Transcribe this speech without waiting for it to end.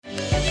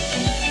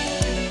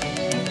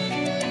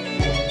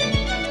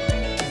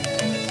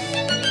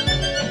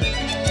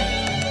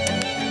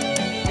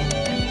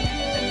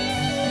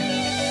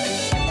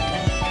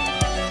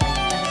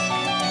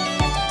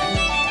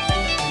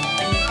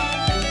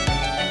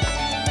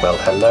Well,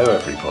 hello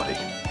everybody.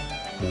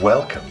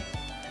 Welcome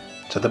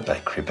to the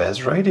Bakery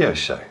Bears radio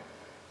show.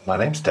 My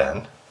name's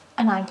Dan.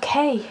 And I'm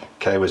Kay.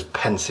 Kay was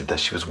pensive there.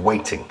 She was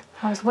waiting.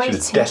 I was waiting. She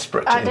was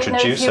desperate to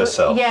introduce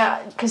herself.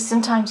 Yeah, because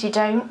sometimes you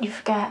don't. You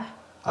forget.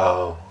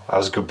 Oh, I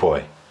was a good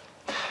boy.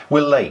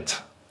 We're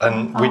late,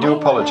 and we do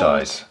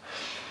apologise.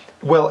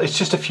 Well, it's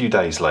just a few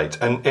days late,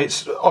 and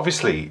it's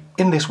obviously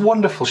in this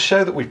wonderful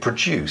show that we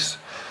produce,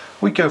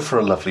 we go for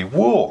a lovely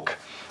walk,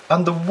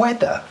 and the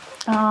weather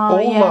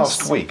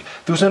last week.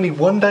 There was only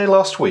one day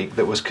last week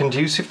that was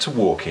conducive to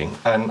walking,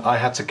 and I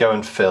had to go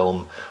and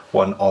film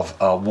one of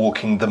our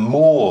Walking the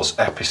Moors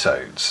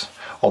episodes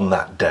on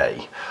that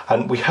day.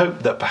 And we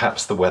hoped that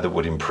perhaps the weather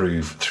would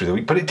improve through the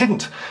week, but it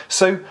didn't.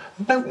 So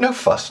no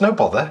fuss, no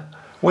bother.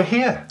 We're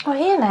here. We're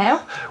here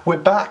now. We're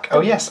back.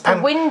 Oh yes.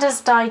 The wind has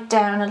died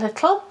down a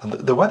little. And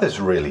the weather's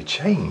really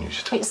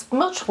changed. It's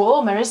much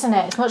warmer, isn't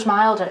it? It's much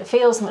milder. It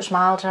feels much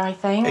milder, I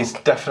think. It's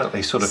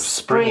definitely sort of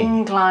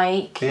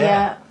spring-like.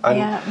 Yeah.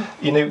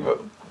 You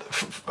know,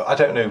 I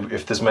don't know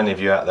if there's many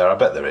of you out there, I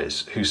bet there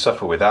is, who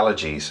suffer with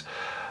allergies.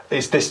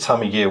 It's this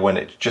time of year when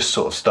it just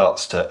sort of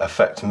starts to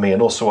affect me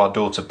and also our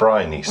daughter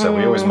Bryony. So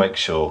we always make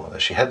sure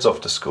that she heads off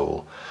to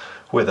school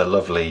with a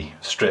lovely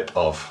strip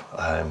of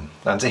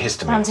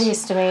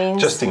antihistamines.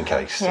 Just in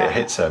case it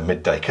hits her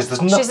midday, because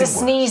there's nothing. She's a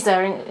sneezer,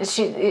 and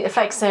it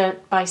affects her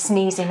by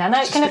sneezing. I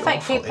know it can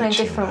affect people in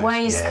different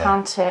ways,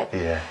 can't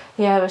it?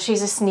 Yeah, but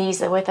she's a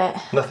sneezer with it.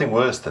 Nothing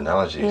worse than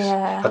allergies.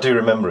 Yeah. I do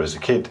remember as a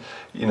kid,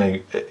 you know,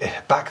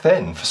 back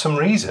then, for some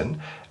reason,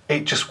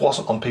 it just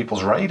wasn't on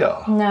people's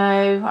radar.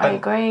 No, I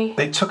agree.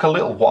 It took a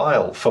little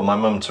while for my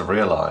mum to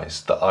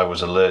realise that I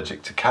was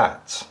allergic to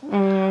cats.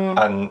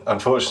 And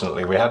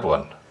unfortunately, we had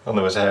one. And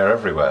there was hair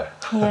everywhere.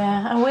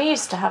 Yeah, and we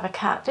used to have a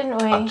cat,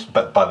 didn't we?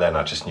 But by then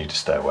I just knew to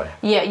stay away.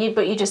 Yeah,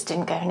 but you just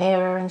didn't go near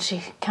her, and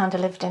she kind of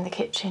lived in the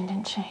kitchen,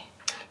 didn't she?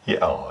 Yeah,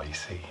 oh, you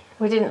see.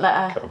 We didn't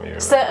let her,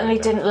 certainly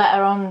didn't let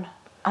her on,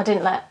 I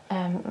didn't let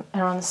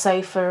her on the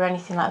sofa or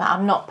anything like that.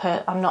 I'm not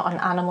an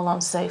animal on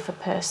sofa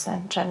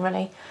person,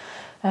 generally.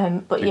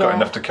 But You've got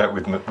enough to cope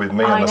with me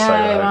on the sofa,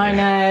 haven't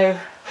you? I know.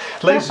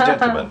 Ladies and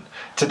gentlemen,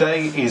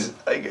 today is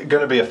going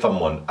to be a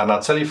fun one, and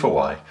I'll tell you for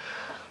why.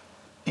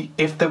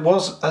 If there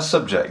was a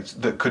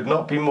subject that could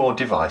not be more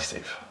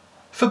divisive,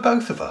 for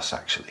both of us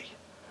actually,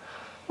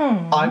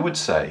 I would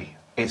say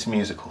it's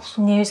musicals.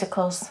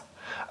 Musicals.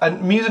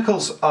 And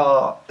musicals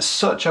are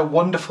such a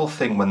wonderful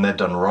thing when they're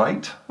done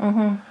right,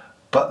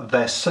 but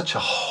they're such a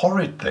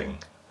horrid thing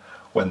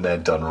when they're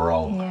done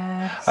wrong.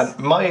 Yes. And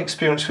my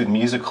experience with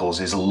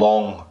musicals is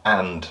long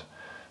and...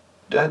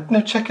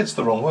 no, checkered's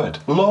the wrong word.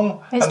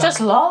 Long. It's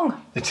just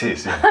long. It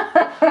is,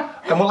 yeah.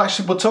 And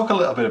we'll talk a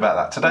little bit about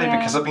that today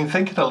because I've been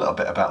thinking a little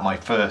bit about my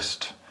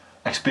first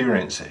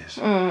experiences.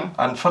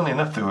 And funnily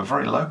enough, they were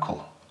very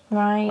local.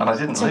 Right. And I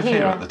didn't live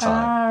here at the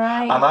time.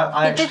 Right. And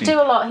I you did do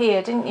a lot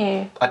here, didn't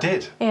you? I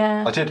did.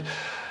 Yeah. I did.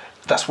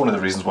 That's one of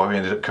the reasons why we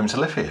ended up coming to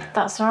live here.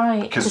 That's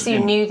right. Because you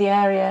knew the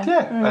area.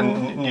 Yeah,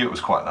 and knew it was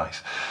quite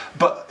nice.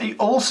 But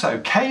also,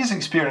 Kay's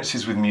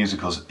experiences with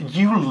musicals,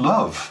 you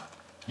love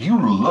There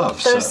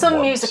are some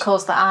ones.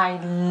 musicals that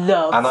I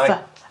love. And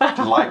I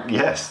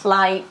yes.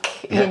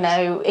 You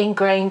know,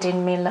 ingrained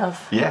in me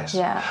love. Yes.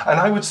 Yeah. And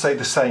I would say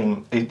the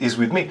same is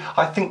with me.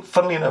 I think,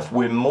 funnily enough,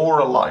 we're more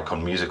alike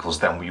on musicals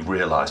than we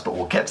realise, but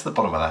we'll get to the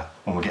bottom of that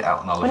when we get out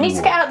on our lovely We need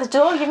to get out the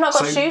door. You've not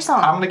got shoes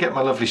on. I'm going to get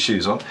my lovely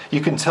shoes on.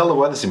 You can tell the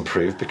weather's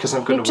improved because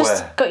I'm going to wear...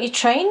 You've just got your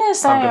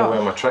trainers out. I'm going to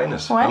wear my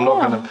trainers. Wow. I'm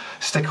not going to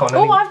stick on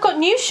any... Oh, I've got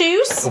new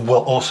shoes.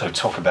 We'll also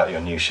talk about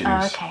your new shoes.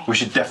 Oh, okay. We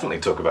should definitely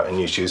talk about your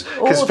new shoes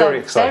because it's very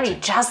exciting.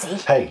 Very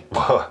jazzy. Hey,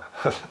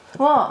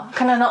 what?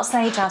 Can I not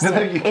say jazzy?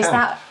 No, you can.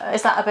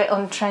 Is that a bit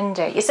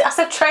untrendy? I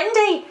said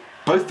trendy.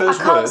 Both those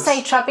words. I can't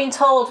say. I've been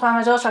told by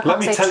my daughter I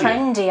can't say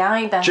trendy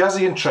either.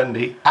 Jazzy and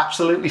trendy,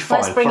 absolutely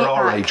fine for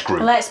our age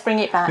group. Let's bring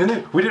it back.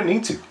 No, we don't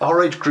need to.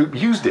 Our age group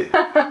used it.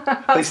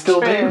 They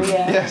still do.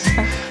 Yeah. Yes.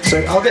 So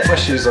I'll get my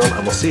shoes on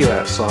and we'll see you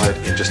outside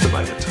in just a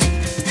moment.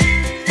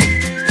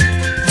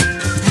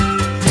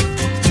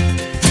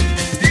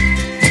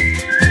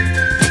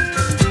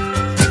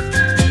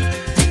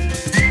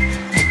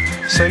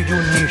 So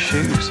your new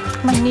shoes.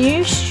 My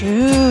new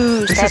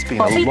shoes. This has been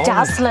Bobby a long...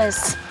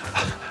 Dazzlers.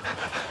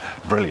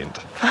 Brilliant.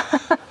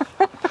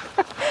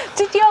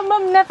 Did your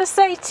mum never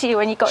say to you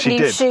when you got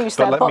new shoes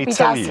they're Bobby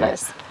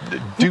Dazzlers?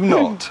 Do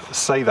not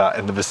say that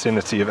in the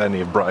vicinity of any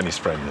of Bryony's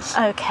friends.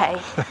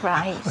 Okay,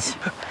 right.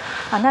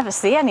 I never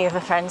see any of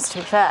the friends, to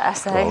be fair.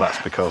 So. Well,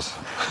 that's because...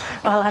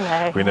 Well, I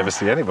know. We never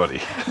see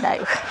anybody.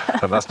 No.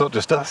 And that's not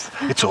just us.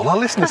 It's all our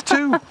listeners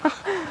too.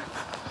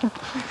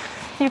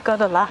 You've got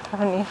to laugh,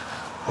 haven't you?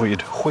 Or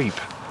you'd weep.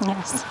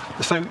 Yes.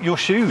 So your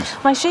shoes.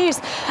 My shoes.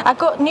 I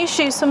got new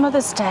shoes for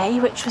Mother's Day,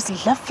 which was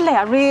lovely.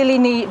 I really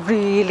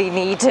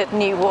needed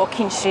new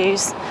walking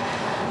shoes.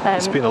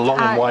 It's been a long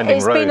and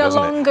winding road, It's been a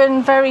hasn't long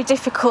and very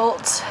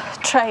difficult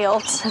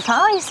trail to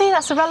find. You see,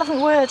 that's a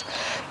relevant word,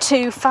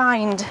 to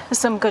find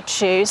some good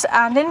shoes.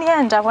 And in the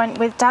end, I went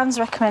with Dan's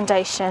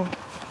recommendation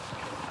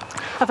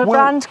of a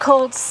brand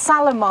called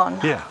Salomon.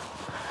 Yeah.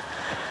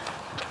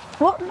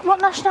 What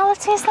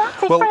nationality is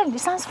that? Well, French? It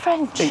sounds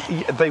French.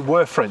 They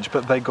were French,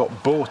 but they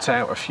got bought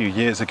out a few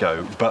years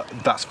ago. But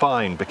that's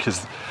fine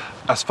because,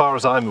 as far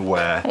as I'm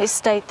aware, It's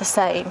stayed the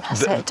same,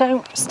 has it?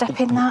 Don't step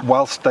in that.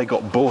 whilst they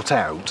got bought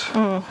out,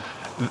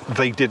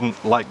 they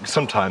didn't, like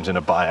sometimes in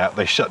a buyout,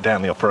 they shut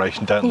down the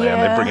operation, don't they?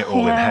 And they bring it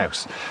all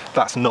in-house.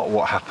 That's not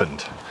what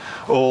happened.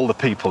 All the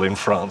people in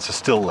France are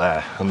still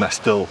there and they're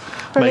still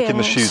making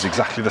the Brilliant. shoes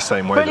exactly the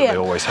same way that Brilliant. they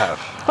always have.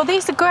 Well,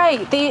 these are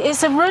great.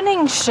 It's a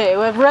running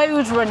shoe, a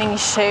road running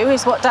shoe,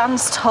 is what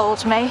Dan's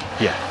told me.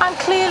 Yeah. I'm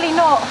clearly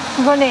not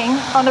running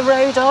on a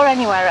road or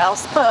anywhere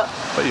else, but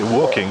But you're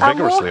walking I'm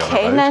vigorously walking,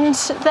 on a road. and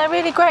they're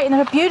really great, and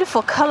they're a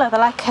beautiful colour. They're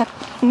like a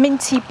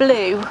minty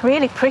blue,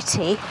 really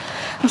pretty.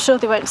 I'm sure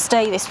they won't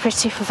stay this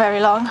pretty for very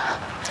long.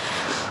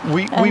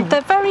 And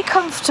they're very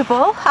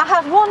comfortable. I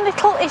had one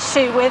little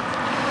issue with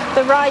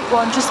the right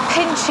one just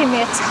pinching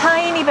me a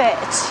tiny bit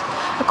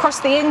across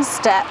the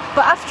instep,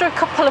 but after a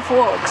couple of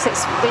walks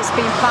it's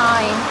been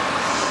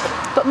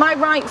fine. But my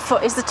right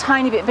foot is a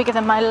tiny bit bigger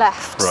than my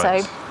left,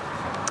 Right.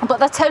 so but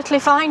they're totally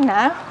fine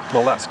now.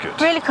 Well, that's good.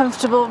 Really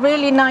comfortable,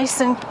 really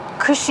nice and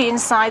cushy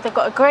inside. They've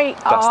got a great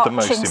That's the arch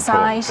most important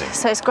inside, thing.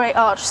 so it's great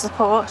arch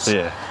support.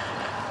 Yeah.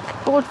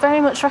 I would very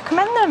much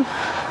recommend them.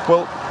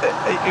 Well,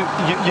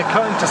 you're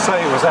kind to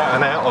say it was out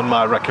and out on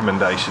my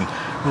recommendation.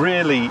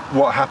 Really,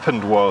 what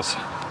happened was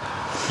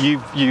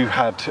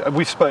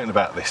we've spoken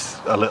about this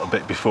a little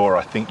bit before,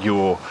 I think,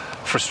 your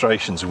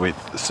frustrations with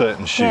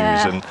certain shoes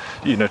and,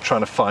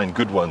 trying to find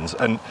good ones.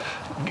 And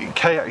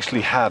Kay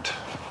actually had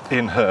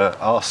in her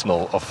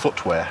arsenal of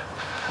footwear,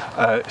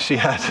 she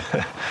had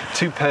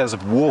 2 pairs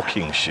of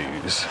walking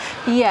shoes.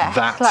 Yeah,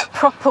 that, like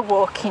proper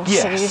walking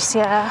Yes. shoes,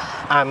 yeah.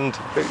 And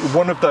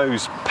one of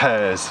those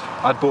pairs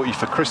I'd bought you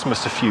for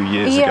Christmas a few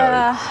years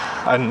Yeah.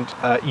 ago,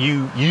 and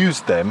you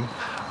used them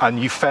and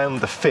you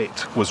found the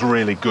fit was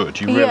really good.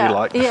 You really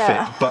liked the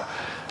fit. But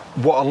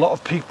what a lot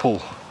of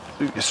people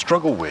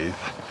struggle with,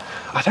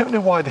 I don't know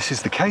why this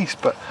is the case,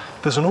 but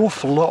there's an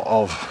awful lot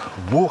of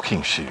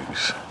walking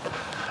shoes,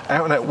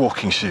 out and out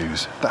walking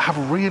shoes, that have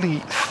really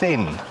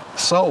thin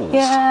soles.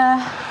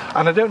 Yeah,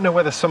 And I don't know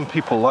whether some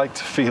people like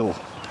to feel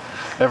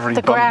every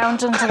the bump.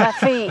 ground under their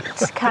feet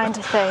kind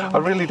of thing. I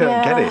really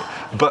don't get Yeah. it.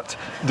 But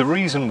the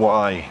reason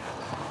why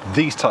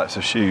these types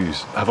of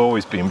shoes have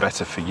always been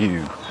better for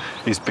you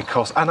is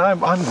because, and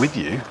I'm with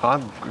you,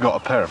 I've got a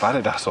pair of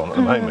Adidas on at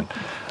the moment.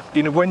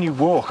 When you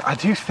walk, I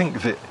do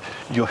think that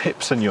your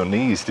hips and your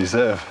knees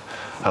deserve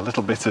a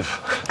little bit of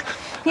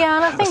Yeah,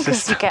 and I think as you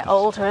assistance. get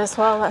older as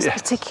well, that's Yeah.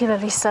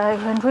 particularly so.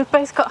 And we've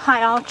both got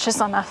high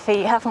arches on our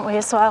feet, haven't we,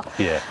 as well?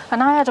 Yeah.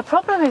 And I had a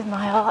problem with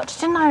my arch,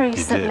 didn't I,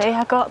 recently? did.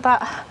 I got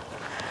that,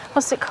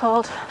 what's it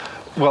called?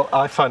 Well,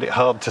 I find it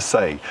hard to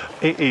say.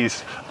 It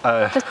is,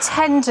 The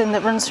tendon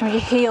that runs from your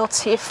heel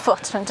to your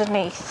foot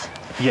underneath.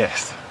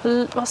 yes.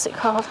 What's it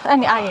called?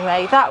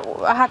 Anyway, that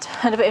I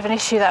had a bit of an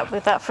issue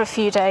with that for a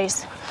few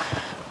days.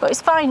 But it's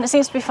fine, it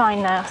seems to be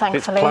fine now, It's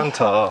thankfully.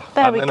 plantar.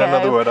 There and we then go.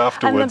 another word And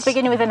afterwards then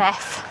beginning with an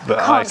F. that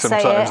I Can't say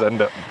sometimes it.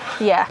 end up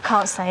Yeah,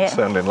 can't say it.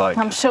 sounding like.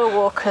 I'm sure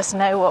walkers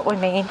know what we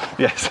mean.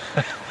 Yes.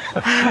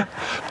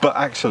 But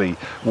actually,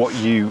 what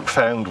you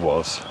found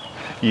was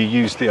you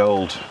used the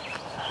old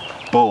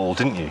ball,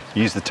 didn't you?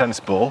 You used the tennis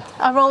ball,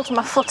 I rolled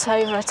my foot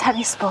over a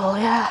tennis ball,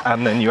 yeah.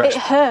 and then you It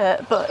actually.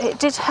 hurt, but it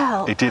did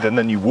help. It did, and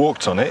then you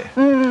walked on it,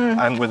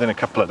 and within a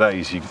couple of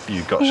days you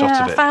got shot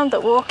Yeah, of I it. found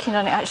that walking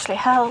on it actually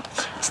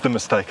helped. It's the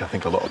mistake I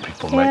think a lot of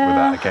people make with Yeah.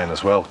 that again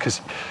as well, because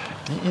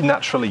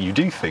naturally you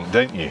do think,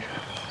 don't you?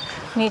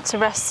 Need to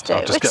rest I'll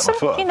it, just which get my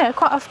foot up.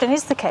 quite often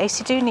is the case.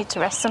 You do need to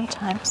rest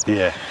sometimes,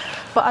 Yeah.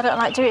 but I don't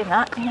like doing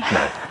that.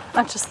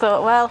 I just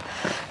thought, well,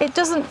 it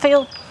doesn't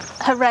feel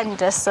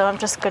horrendous, so I'm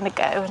just going to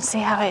go and see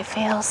how it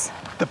feels.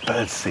 The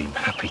birds seem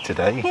happy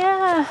today.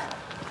 Yeah,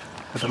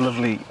 There's a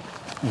lovely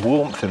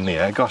warmth in the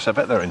air. Gosh, I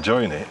bet they're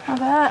enjoying it I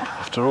bet.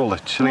 after all the A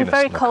chilliness.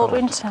 very and the cold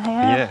winter,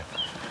 yeah. Yeah.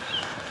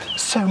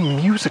 So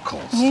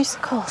musicals.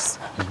 Musicals.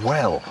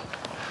 Well,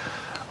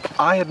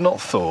 I had not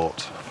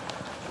thought,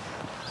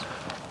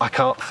 I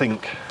can't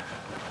think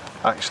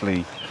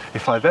actually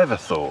if I've ever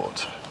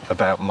thought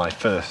about my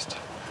first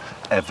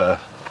ever.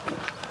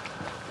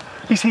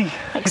 You see,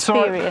 it's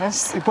all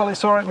Experience. right. Well,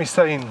 it's all right me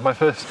saying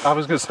I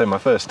was going to say my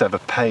first ever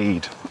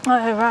paid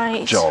Oh,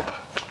 right. job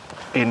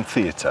in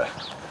theatre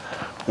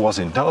was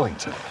in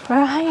Darlington.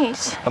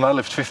 Right. And I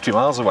lived 50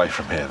 miles away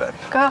from here then.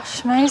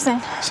 Gosh,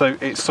 amazing. So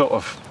it's sort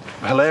of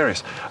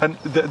hilarious. And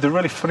the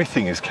really funny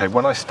thing is, Kay,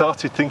 when I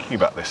started thinking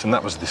about this, and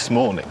that was this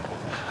morning,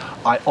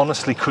 I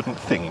honestly couldn't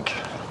think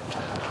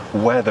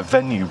where the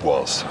venue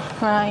was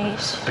Right.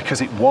 because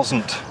it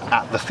wasn't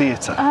at the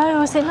theatre. Oh,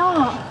 was it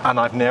not? And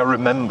I've now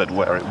remembered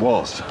where it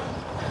was.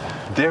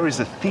 There is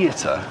a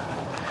theatre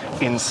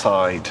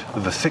inside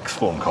the sixth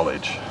form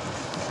college.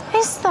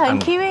 Is there in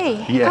And-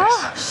 QE?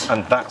 Yes, Gosh.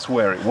 and that's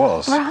where it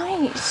was.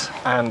 Right.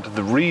 And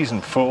the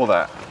reason for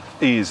that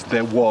is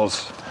there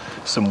was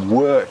some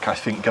work, I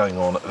think, going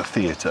on at the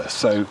theatre.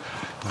 So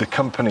the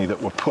company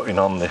that were putting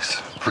on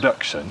this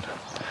production,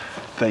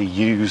 they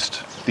used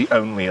the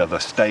only other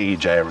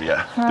stage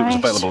area that was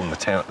available in the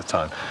town at the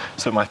time.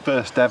 So my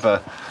first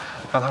ever,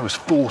 and I was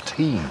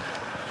 14.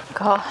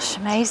 Gosh,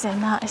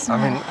 amazing that, isn't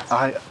it?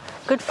 I mean,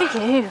 good for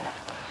you.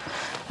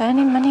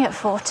 Earning money at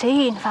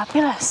 14,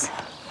 fabulous.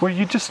 Well,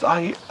 you just,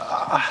 I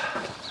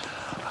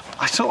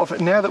sort of,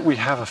 now that we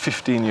have a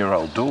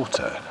 15-year-old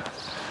daughter,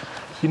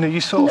 you know,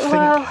 you sort of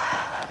think,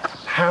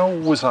 how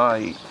was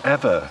I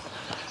ever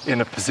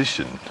in a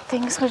position?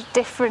 Things were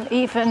different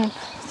even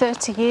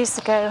 30 years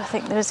ago. I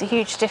think there was a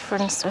huge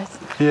difference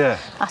with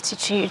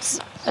attitudes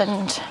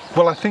and...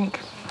 Well, I think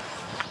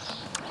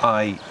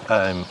I'd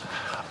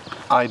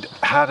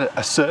had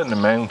a certain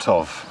amount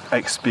of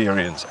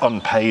experience,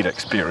 unpaid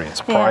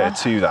experience prior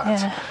to that.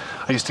 Yeah.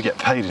 I used to get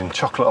paid in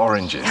chocolate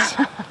oranges.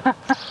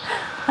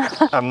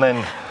 And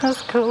then...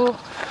 That's cool.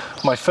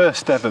 My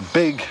first ever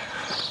big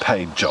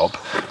paid job,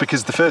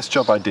 because the first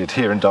job I did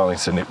here in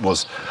Darlington,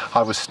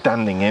 I was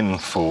standing in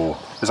for,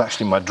 it was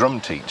actually my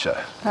drum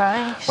teacher.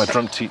 Right. My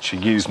drum teacher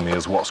used me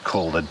as what's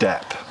called a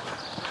dep.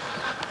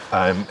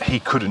 He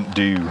couldn't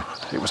do,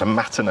 it was a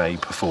matinee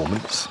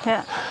performance.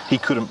 Yeah. He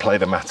couldn't play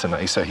the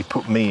matinee, so he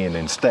put me in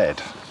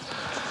instead.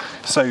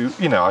 So,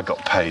 you know, I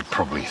got paid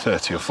probably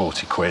 30 or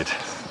 40 quid.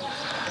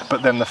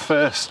 But then the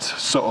first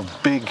sort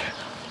of big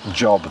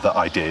job that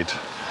I did,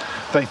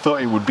 they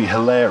thought it would be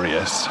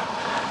hilarious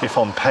if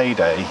on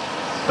payday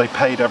they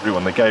paid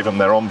everyone, they gave them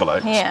their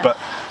envelopes, but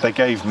they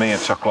gave me a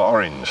chocolate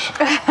orange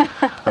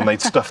and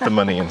they'd stuff the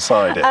money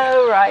inside it.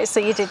 Oh, right, so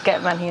you did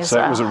get money as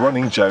well. So it was a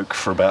running joke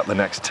for about the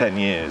next 10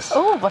 years.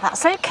 Oh, well,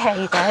 that's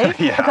okay, though.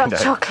 You got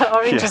chocolate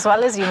orange as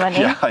well as your money.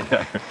 Yeah, I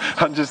know.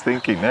 I'm just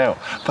thinking now,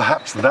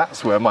 perhaps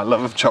that's where my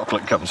love of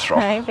chocolate comes from.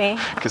 Maybe.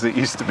 Because it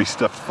used to be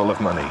stuffed full of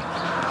money.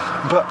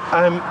 But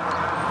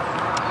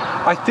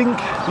I think,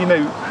 you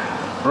know,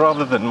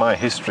 rather than my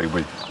history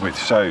with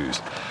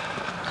shows,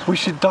 we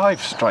should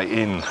dive straight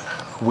in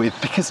with,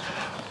 because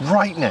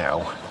right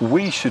now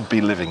we should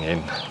be living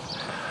in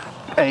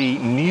a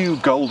new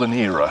golden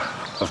era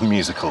of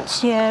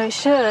musicals. Yeah, we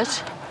should.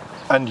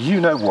 And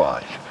you know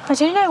why? I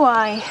do know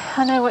why.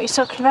 I know what you're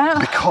talking about.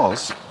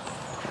 Because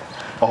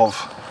of...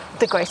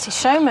 The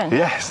Greatest Showman.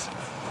 Yes.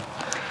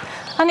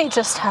 And it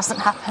just hasn't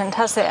happened,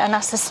 has it? And I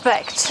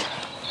suspect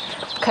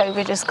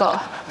COVID has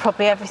got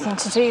probably everything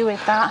to do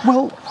with that.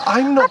 Well,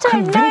 I'm not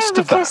convinced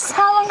of that. Because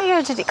how long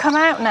ago did it come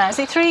out now? Is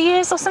it 3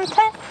 years or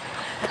something?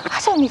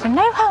 I don't even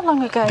know how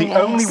long ago it is.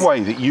 The only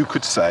way that you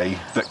could say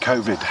that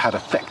COVID had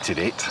affected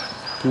it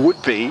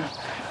would be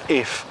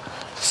if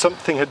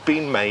something had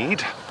been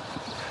made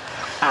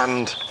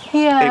and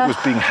it was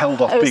being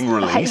held off being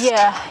released.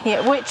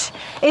 Yeah, which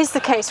is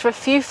the case for a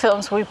few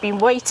films we've been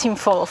waiting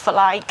for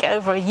like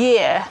over a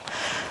year.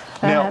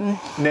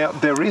 Now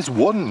there is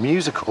one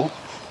musical.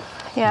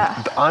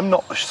 Yeah. I'm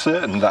not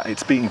certain that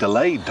it's being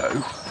delayed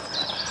though.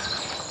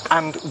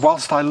 And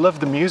whilst I love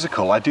the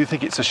musical, I do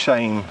think it's a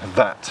shame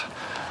that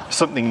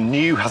something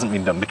new hasn't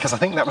been done, because I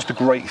think that was the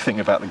great thing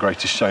about The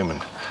Greatest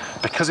Showman.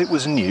 Because it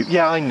was new.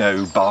 Yeah, I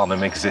know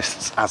Barnum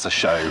exists as a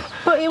show.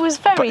 But it was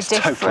very it's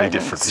different. Totally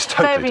different. It's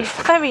totally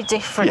different. Very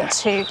different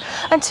too.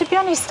 And to be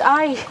honest,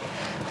 I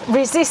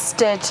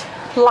resisted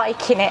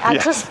liking it.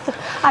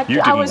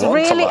 I was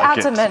really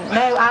adamant.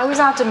 No, I was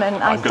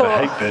adamant. I thought,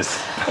 I'm going to hate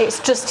this. It's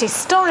just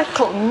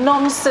historical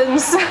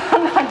nonsense.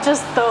 And I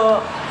just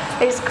thought,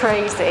 it's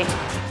crazy.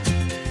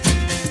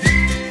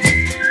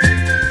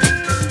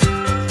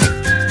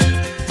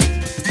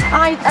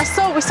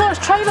 We saw a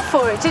trailer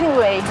for it, didn't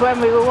we, when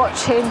we were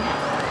watching?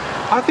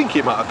 I think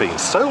it might have been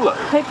Solo.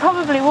 It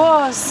probably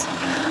was.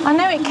 I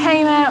know it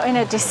came out in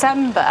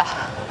December.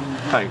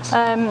 Thanks.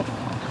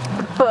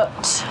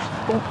 But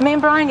me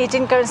and Bryony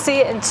didn't go and see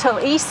it until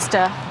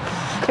Easter.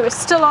 It was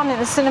still on in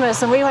the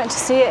cinemas and we went to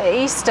see it at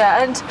Easter,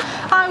 and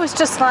I was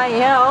just like,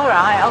 yeah, all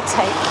right, I'll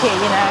take it,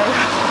 you know,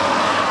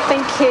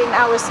 thinking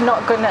I was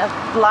not going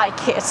to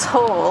like it at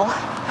all.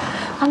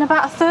 And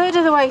about a third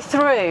of the way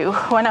through,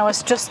 when I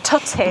was just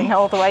tutting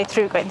all the way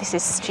through going, this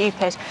is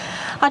stupid,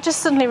 I just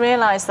suddenly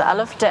realised that I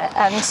loved it,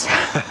 and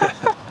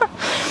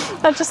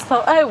I just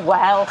thought, oh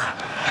well,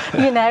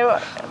 you know,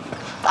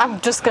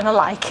 I'm just going to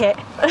like it.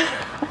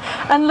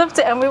 And loved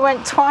it, and we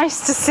went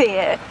twice to see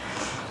it.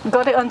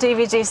 Got it on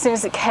DVD as soon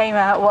as it came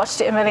out,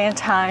 watched it a million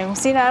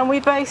times, you know, and we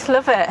both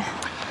love it.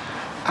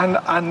 And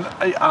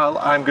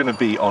I'm going to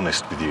be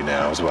honest with you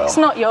now as well. It's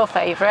not your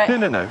favourite.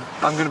 No.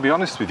 I'm going to be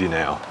honest with you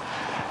now.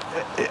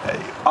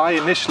 I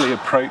initially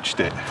approached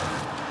it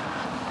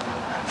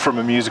from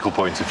a musical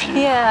point of view.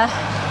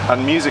 Yeah.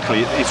 And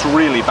musically, it's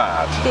really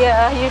bad.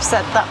 Yeah, you've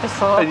said that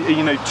before.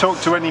 You know, talk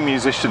to any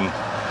musician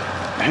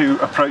who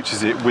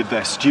approaches it with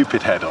their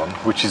stupid head on,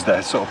 which is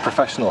their sort of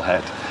professional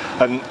head,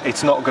 and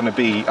it's not going to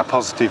be a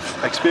positive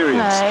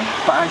experience.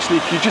 No. But actually,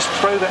 if you just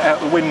throw that out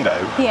the window,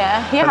 you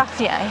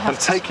have and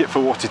take it for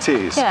what it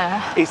is,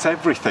 yeah. It's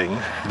everything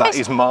that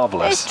is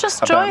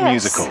marvellous about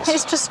musicals.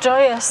 It's just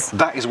joyous.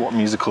 That is what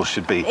musicals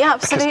should be. Yeah,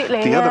 absolutely.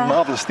 Because the other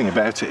marvellous thing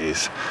about it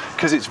is,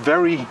 because it's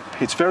very,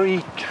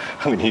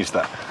 I'm going to use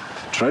that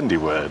trendy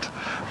word.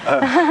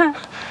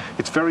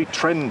 It's very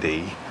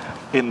trendy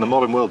in the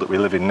modern world that we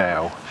live in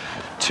now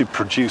to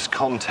produce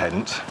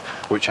content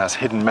which has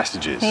hidden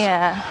messages.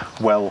 Yeah.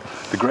 Well,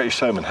 The Greatest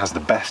Showman has the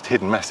best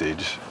hidden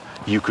message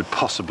you could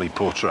possibly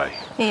portray.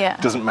 Yeah.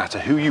 Doesn't matter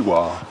who you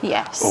are.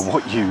 Yes. Or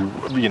what you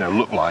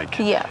look like.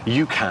 Yeah.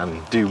 You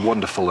can do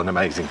wonderful and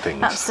amazing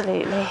things.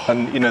 Absolutely.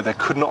 And there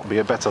could not be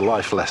a better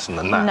life lesson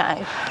than that.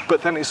 No.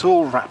 But then it's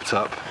all wrapped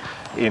up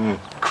in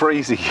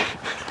crazy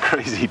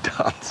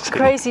dancing.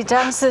 Crazy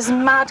dancers,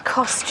 mad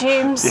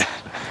costumes. Yeah.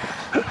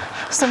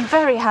 Some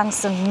very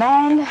handsome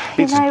men.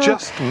 It's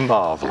just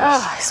marvellous.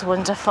 Oh, it's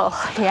wonderful.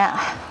 Yeah.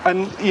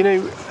 And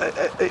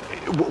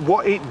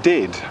what it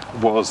did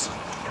was,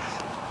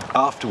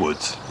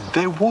 afterwards,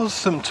 there was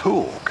some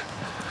talk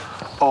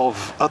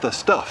of other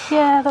stuff.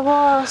 Yeah, there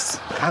was.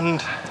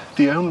 And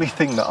the only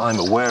thing that I'm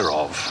aware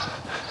of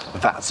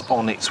that's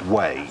on its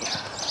way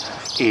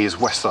is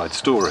West Side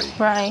Story.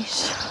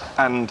 Right.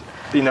 And,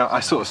 I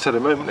sort of said a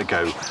moment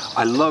ago,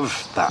 I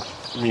love that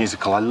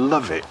musical. I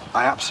love it.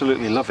 I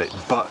absolutely love it.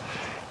 But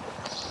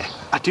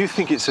I do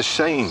think it's a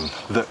shame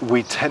that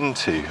we tend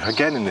to,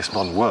 again in this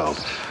modern world,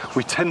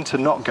 we tend to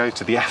not go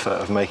to the effort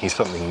of making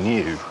something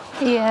new.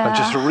 Yeah. And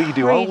just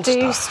redo old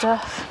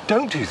stuff.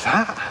 Don't do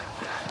that.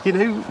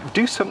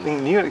 Do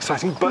something new and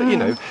exciting. But,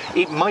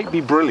 it might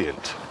be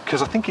brilliant,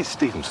 because I think it's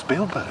Steven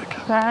Spielberg.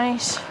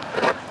 Right.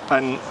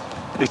 And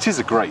it is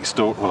a great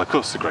story. Well, of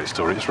course it's a great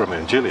story. It's Romeo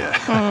and Juliet.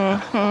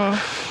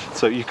 Mm-hmm.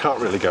 So you can't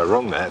really go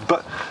wrong there.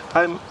 But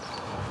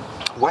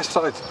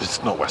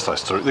it's not West Side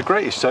Story. The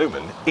Greatest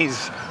Showman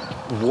is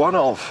one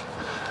of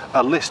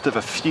a list of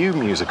a few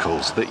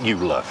musicals that you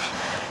love.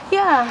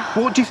 Yeah.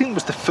 What do you think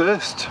was the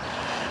first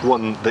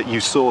one that you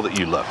saw that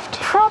you loved?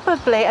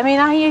 Probably. I mean,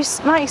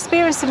 my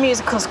experience of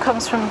musicals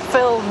comes from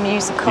film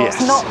musicals,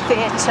 Yes. not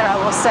theatre. I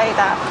will say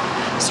that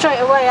straight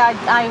away.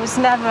 I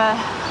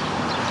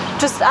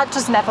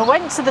just never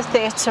went to the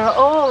theatre at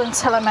all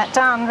until I met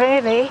Dan.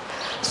 Really,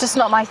 it's just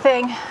not my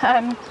thing.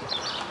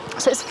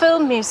 So it's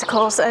film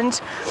musicals,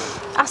 and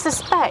I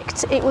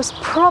suspect it was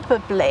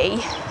probably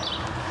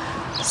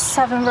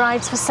Seven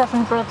Brides for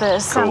Seven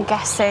Brothers. Cool. I'm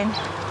guessing.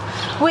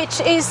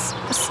 Which is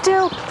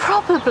still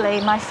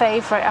probably my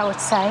favourite, I would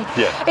say.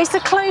 Yeah. It's a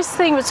close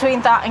thing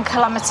between that and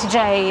Calamity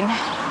Jane.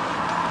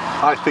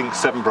 I think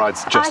Seven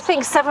Brides I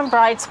think Seven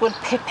Brides would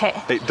pip it.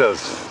 It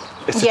does.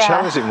 It's a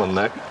challenging one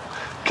though,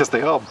 because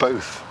they are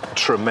both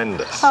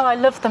tremendous. Oh, I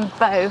love them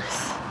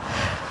both.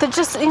 They're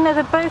just,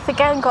 they're both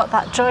again got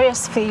that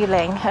joyous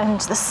feeling,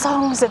 and the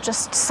songs are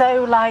just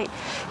so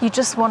you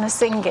just want to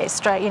sing it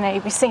straight.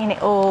 You'd be singing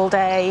it all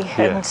day,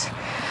 and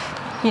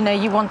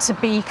you want to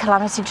be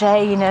Calamity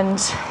Jane, and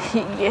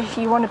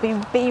you want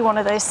to be one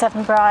of those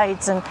Seven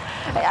Brides, and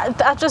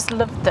I just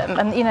love them.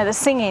 And the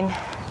singing,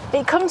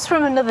 it comes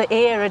from another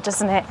era,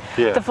 doesn't it?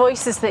 Yeah. The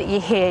voices that you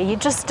hear, you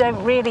just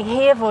don't really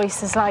hear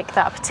voices like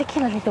that,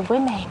 particularly the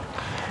women.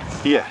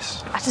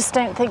 Yes. I just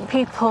don't think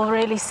people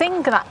really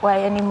sing that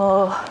way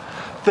anymore.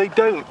 They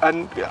don't,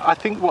 and I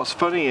think what's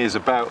funny is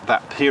about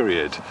that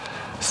period,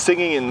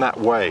 singing in that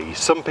way,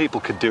 some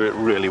people could do it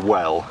really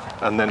well,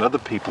 and then other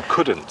people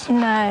couldn't.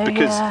 No,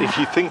 because if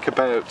you think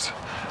about,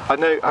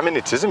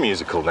 it is a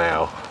musical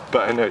now,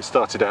 but I know it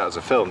started out as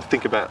a film.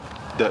 Think about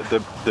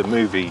the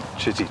movie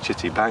Chitty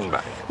Chitty Bang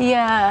Bang.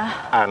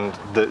 Yeah. And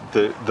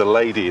the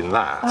lady in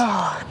that.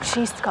 Oh,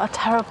 she's got a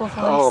terrible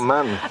voice. Oh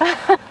man.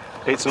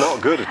 It's not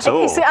good at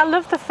all. You see, I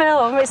love the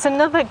film. It's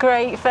another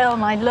great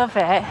film. I love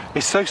it.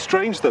 It's so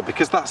strange though,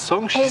 because that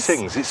song she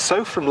sings, it's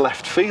so from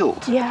left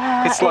field.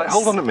 Yeah. It's like,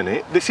 hold on a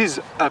minute, this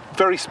is a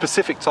very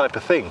specific type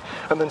of thing,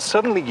 and then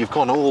suddenly you've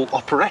gone all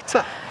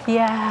operetta.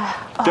 Yeah.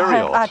 Very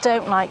odd. I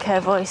don't like her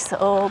voice at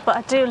all, but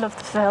I do love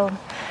the film.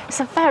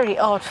 It's a very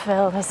odd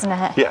film, isn't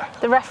it? Yeah.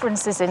 The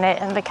references in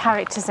it and the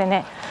characters in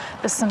it.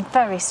 There's some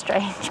very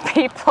strange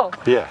people.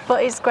 Yeah.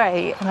 But it's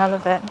great, and I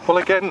love it. Well,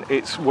 again,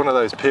 it's one of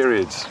those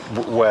periods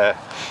where,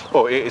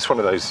 it's one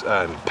of those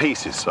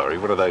pieces,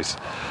 one of those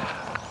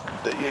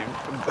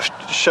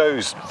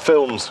shows,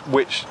 films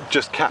which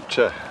just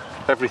capture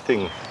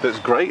everything that's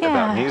great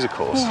about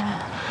musicals.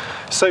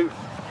 Yeah. So,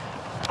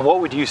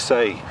 what would you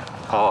say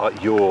are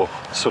your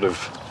sort of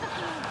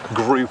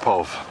group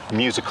of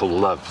musical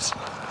loves?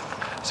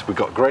 So we've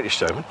got Greatest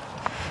Showman.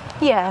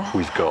 Yeah.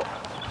 We've got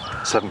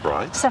Seven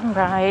Brides. Seven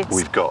Brides.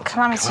 We've got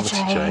Calamity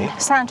Jane.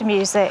 Sound of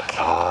Music.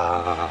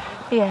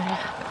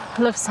 Yeah.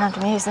 Love Sound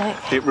of Music.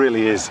 It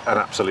really is an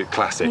absolute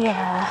classic.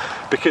 Yeah.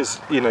 Because,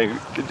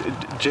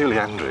 Julie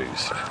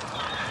Andrews,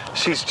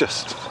 she's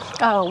just...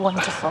 Oh,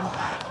 wonderful.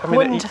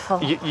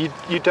 Wonderful.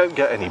 You don't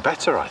get any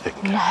better, I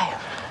think. No.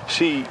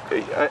 She,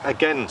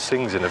 again,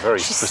 sings in a very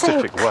She's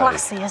specific so way.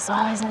 classy as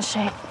well, isn't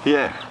she?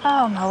 Yeah.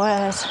 Oh, my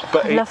word.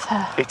 But I love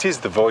her. It is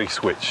the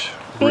voice which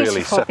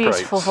really separates.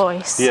 Beautiful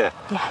voice. Yeah.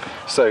 Yeah.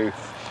 So,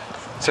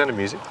 Sound of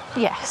Music?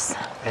 Yes.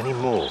 Any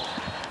more?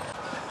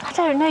 I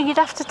don't know, you'd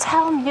have to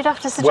tell me, you'd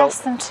have to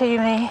suggest them to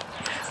me.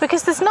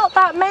 Because there's not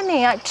that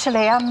many,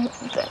 actually.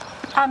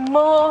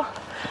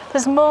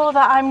 There's more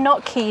that I'm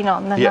not keen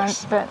on than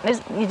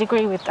you'd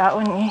agree with that,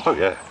 wouldn't you? Oh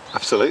yeah,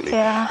 absolutely.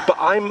 Yeah. But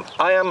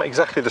I am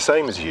exactly the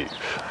same as you.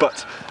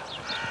 But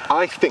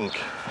I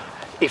think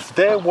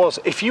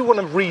if you want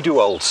to redo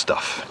old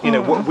stuff, you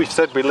know, what we've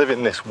said, we live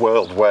in this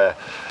world where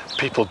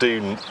people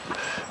do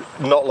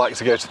not like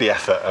to go to the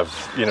effort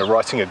of, you know,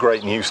 writing a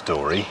great news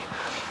story.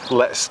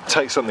 Let's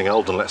take something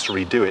old and let's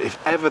redo it.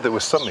 If ever there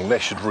was something they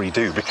should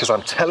redo, because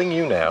I'm telling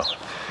you now,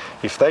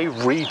 if they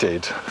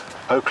redid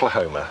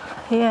Oklahoma,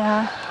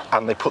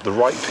 and they put the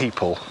right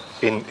people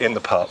in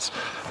the parts,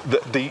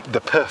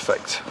 the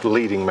perfect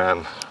leading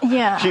man,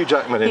 Hugh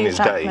Jackman in his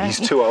day, he's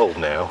too old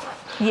now.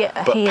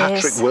 Yeah, but he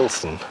Patrick is.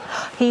 Wilson,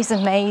 he's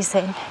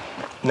amazing.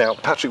 Now,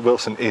 Patrick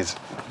Wilson is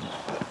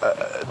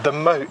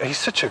he's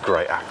such a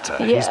great actor.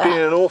 Yeah. He's been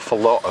in an awful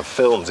lot of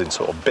films in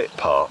sort of bit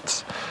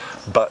parts,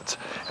 but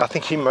I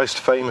think he most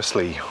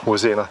famously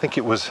was in, I think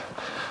it was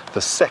the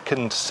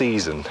second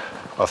season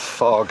of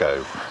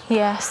Fargo.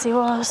 Yes, he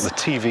was. The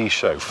TV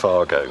show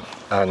Fargo,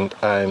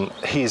 and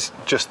he's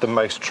just the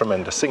most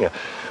tremendous singer.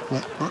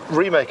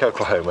 Remake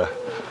Oklahoma,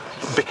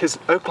 because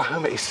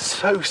Oklahoma is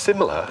so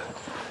similar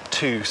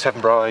to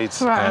Seven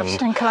Brides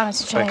and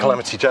Calamity Jane. And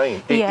Calamity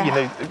Jane. You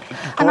know,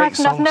 and great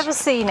songs. I've never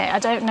seen it. I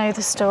don't know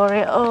the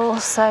story at all.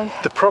 So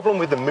the problem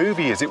with the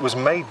movie is it was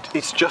made.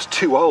 It's just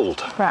too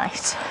old.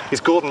 Right.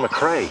 It's Gordon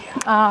McRae.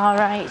 Ah,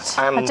 right.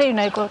 And I do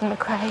know Gordon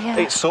McRae. Yeah.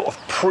 It's sort of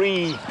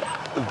pre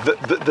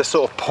the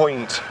sort of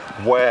point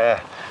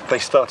where they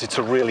started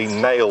to really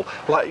nail,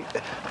 like,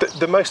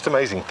 the most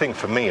amazing thing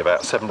for me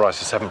about Seven Brides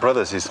and Seven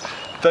Brothers is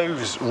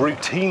those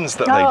routines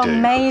that they do.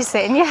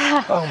 Amazing,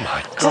 yeah. Oh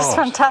my God. Just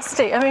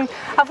fantastic. I mean,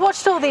 I've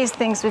watched all these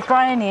things with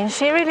Bryony, and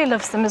she really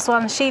loves them as well,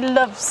 and she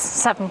loves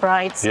Seven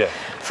Brides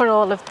for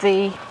all of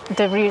the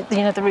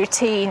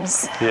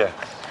routines. Yeah.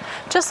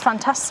 Just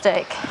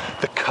fantastic.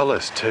 The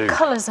colours too.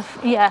 Colours,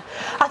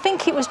 I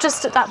think it was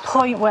just at that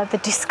point where they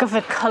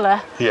discovered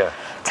colour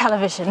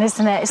television,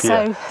 isn't it?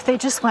 So they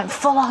just went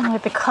full on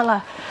with the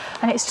colour,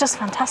 and it's just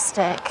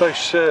fantastic. Those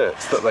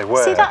shirts that they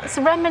wear. See, that's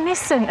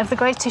reminiscent of The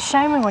Greatest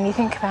Showman when you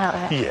think about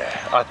it.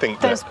 Yeah, I think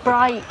those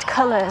bright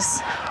colours.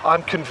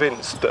 I'm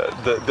convinced that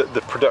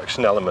the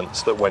production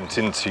elements that went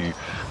into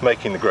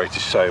making The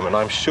Greatest Showman,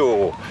 I'm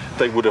sure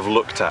they would have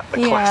looked at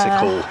the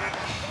classical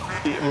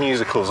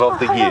musicals of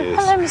the years.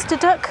 Hello, Mr.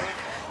 Duck.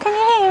 Can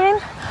you hear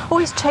him? Oh,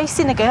 he's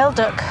chasing a girl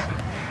duck.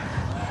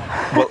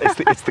 Well,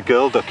 it's the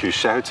girl duck who's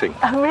shouting.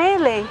 Oh,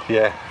 really?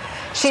 Yeah.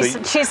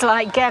 She's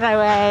like, get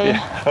away.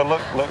 Yeah. Oh,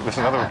 look, there's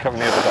another one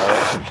coming the other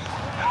direction.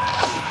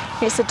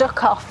 It's a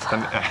duck off.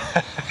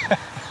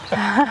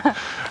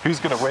 Who's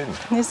going to win?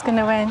 Who's going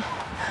to win?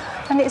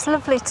 And it's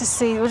lovely to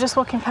see. We're just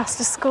walking past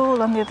a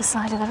school on the other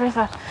side of the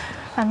river,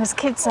 and there's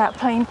kids out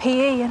playing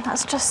PE, and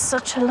that's just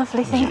such a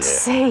lovely thing to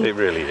see. It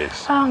really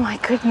is. Oh my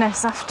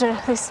goodness, after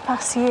this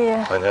past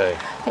year. I know.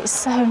 It's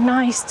so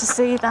nice to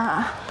see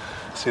that.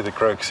 See the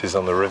crocuses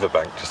on the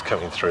riverbank just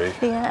coming through.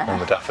 Yeah.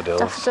 And the daffodils.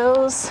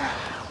 Daffodils.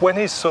 When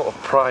is sort of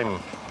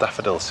prime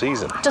daffodil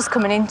season? Just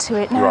coming into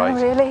it now,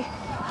 really.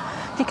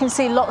 You can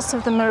see lots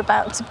of them are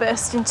about to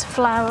burst into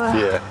flower.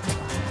 Yeah.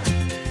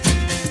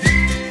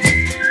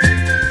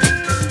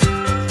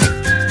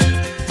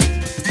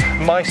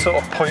 My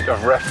sort of point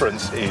of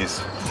reference is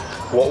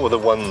what were the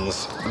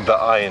ones that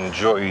I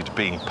enjoyed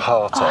being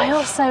part of. I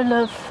also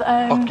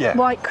love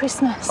White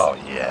Christmas. Oh,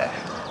 yeah.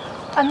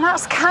 And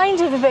that's kind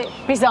of a bit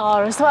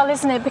bizarre as well,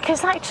 isn't it?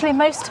 Because actually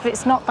most of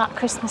it's not that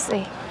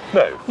Christmassy.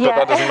 No, but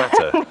that doesn't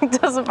matter.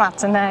 It doesn't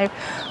matter, no.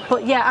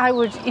 But yeah, I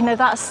would,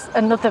 that's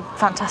another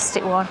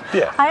fantastic one.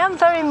 Yeah. I am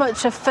very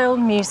much a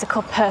film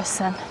musical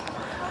person.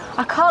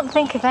 I can't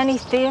think of any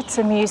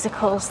theatre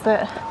musicals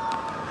that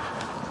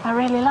I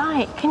really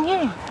like. Can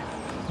you?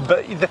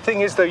 But the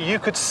thing is, though, you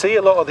could see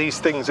a lot of these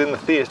things in the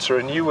theatre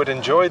and you would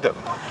enjoy them.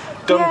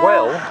 Done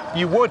well,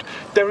 you would.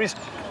 There is...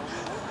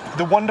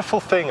 The wonderful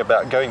thing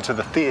about going to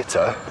the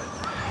theatre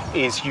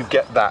is you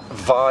get that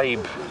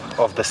vibe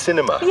of the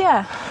cinema.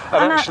 Yeah.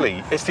 And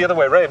actually, it's the other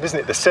way around, isn't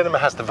it? The cinema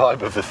has the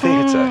vibe of the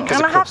theatre. And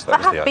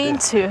I have been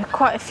to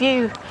quite a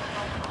few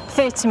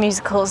theatre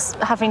musicals,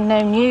 having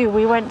known you.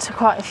 We went to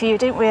quite a few,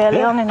 didn't we,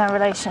 early on in our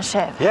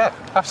relationship? Yeah,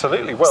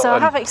 absolutely. Well, so I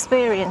have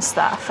experienced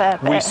that a fair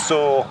bit. We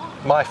saw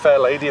My Fair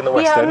Lady in the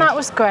West End. Yeah, and that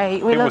was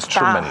great. We loved that. It was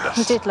tremendous.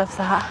 We did love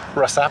that.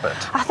 Russ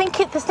Abbott. I think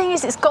the thing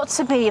is, it's got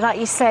to be, like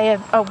you say,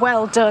 a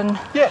well done.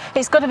 Yeah.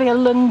 It's got to be a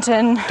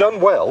London. Done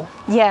well.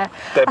 Yeah.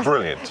 They're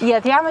brilliant.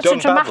 Yeah, the amateur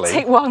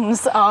dramatic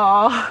ones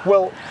are.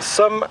 Well,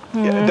 some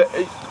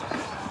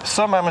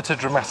amateur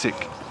dramatic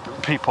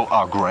people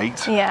are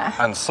great. Yeah.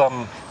 And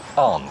some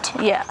aren't.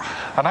 Yeah.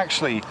 And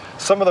actually,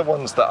 some of the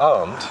ones that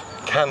aren't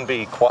can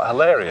be quite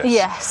hilarious.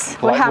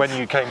 Yes. Like when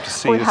you came to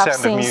see The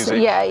Sound of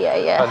Music.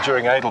 Yeah. And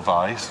during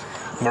Edelweiss,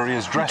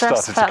 Maria's dress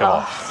started to come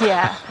off.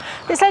 Yeah.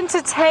 It's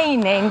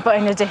entertaining, but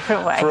in a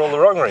different way. For all the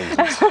wrong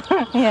reasons.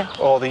 Yeah.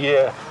 Or the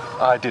year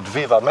I did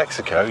Viva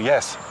Mexico,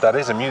 yes, that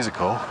is a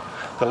musical.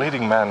 The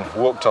leading man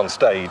walked on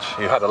stage,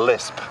 he had a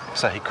lisp,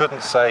 so he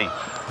couldn't say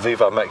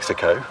Viva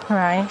Mexico.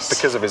 Right.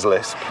 Because of his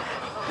lisp.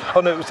 Oh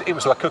no, it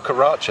was La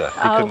Cucaracha. He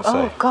couldn't say.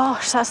 Oh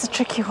gosh, that's a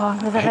tricky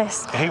one with a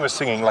list. He was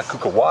singing La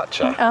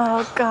Cucaracha.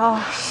 Oh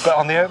gosh. But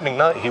on the opening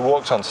night, he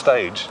walked on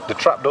stage. The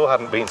trapdoor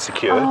hadn't been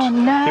secured. Oh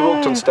no. He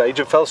walked on stage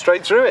and fell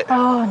straight through it.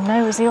 Oh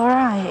no, was he all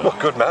right? Well,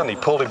 good man. He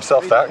pulled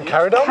himself out and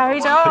carried on.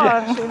 Carried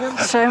on.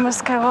 The show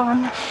must go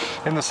on.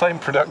 In the same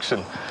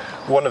production,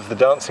 one of the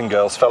dancing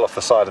girls fell off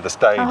the side of the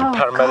stage and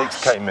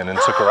paramedics came in and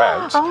took her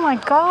out. Oh my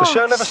gosh. The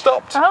show never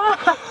stopped.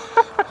 Oh.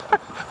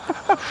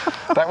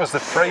 That was the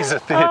Fraser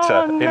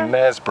Theatre in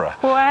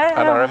Knaresborough. Wow.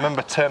 And I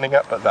remember turning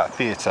up at that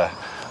theatre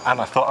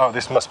and I thought, oh,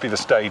 this must be the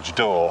stage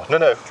door.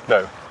 No,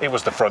 it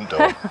was the front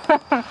door.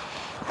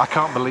 I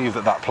can't believe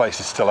that place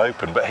is still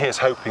open, but here's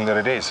hoping that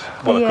it is.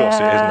 Well, of course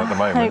it isn't at the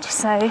moment. Hope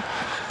so.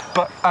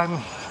 But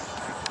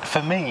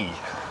for me,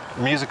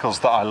 musicals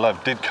that I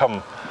love did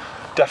come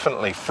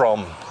definitely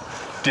from,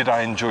 did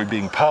I enjoy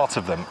being part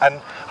of them?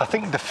 And I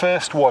think the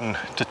first one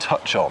to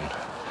touch on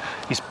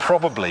is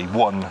probably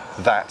one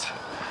that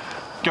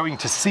going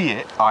to see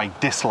it I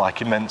dislike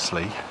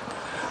immensely,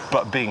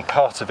 but being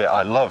part of it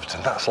I loved,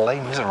 and that's Les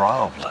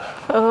Miserables.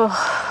 Oh,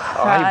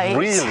 right. I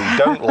really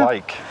don't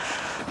like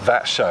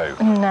that show.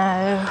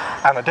 No.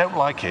 And I don't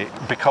like it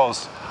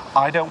because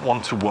I don't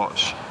want to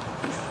watch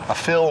a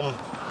film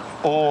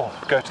or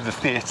go to the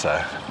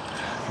theatre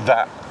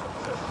that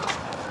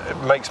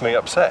makes me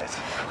upset.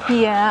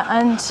 Yeah,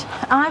 and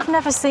I've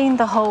never seen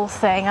the whole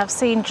thing. I've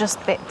seen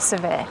just bits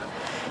of it,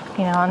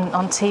 you know,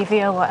 on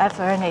TV or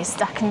whatever, and I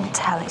can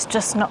tell it's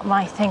just not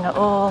my thing at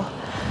all.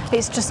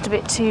 It's just a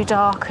bit too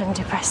dark and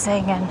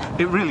depressing.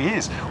 And it really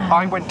is.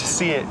 I went to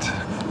see it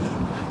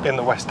in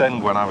the West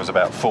End when I was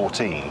about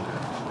 14,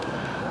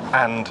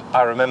 and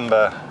I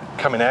remember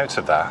coming out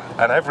of that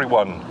and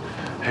everyone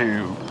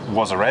who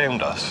was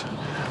around us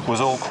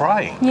was all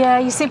crying. Yeah,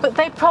 you see, but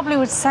they probably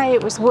would say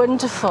it was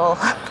wonderful.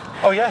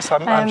 Oh yes,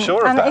 I'm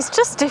sure of and that. it's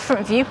just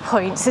different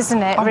viewpoints,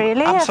 isn't it,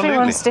 really? Absolutely.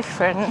 Everyone's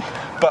different.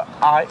 But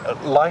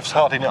life's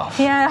hard enough.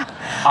 Yeah,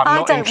 I'm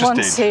not don't want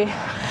interested.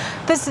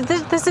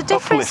 to. There's a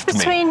difference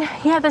between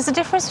there's a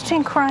difference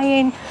between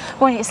crying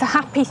when it's a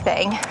happy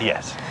thing.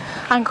 Yes.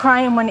 And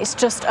crying when it's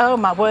just, oh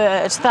my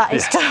word, that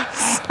is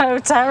just so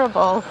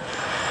terrible.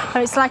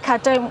 And it's like I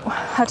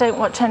don't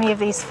watch any of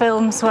these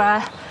films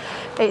where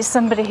it's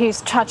somebody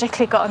who's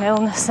tragically got an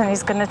illness and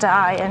is going to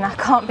die, and I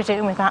can't be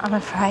doing with that, I'm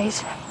afraid.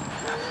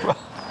 Well,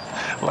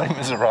 Les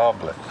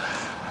Miserables.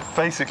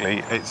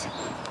 Basically,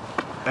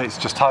 it's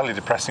just highly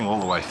depressing all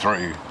the way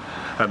through,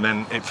 and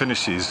then it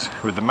finishes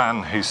with the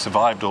man who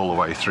survived all the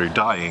way through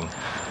dying,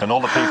 and all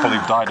the people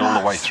who've died all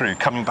the way through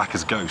coming back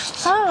as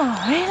ghosts.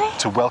 Oh, really?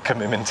 To welcome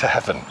him into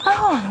heaven.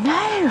 Oh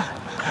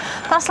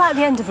no, that's like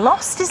the end of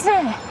Lost, isn't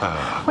it?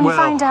 When you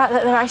find out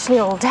that they're actually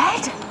all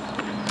dead.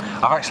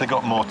 I've actually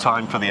got more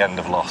time for the end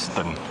of Lost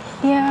than.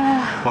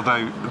 Yeah.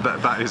 Although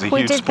that is a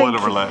huge spoiler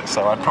alert,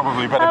 so I'd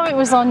probably better. Oh, it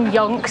was on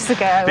yonks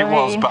ago. It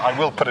was, but I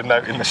will put a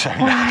note in the show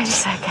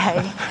notes. Right,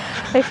 okay.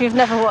 If you've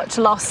never watched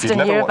Lost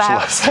and you're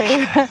about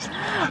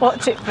to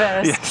watch it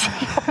first.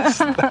 Yes,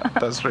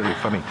 that's really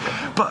funny.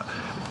 But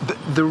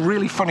the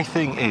really funny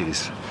thing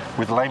is,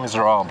 with Les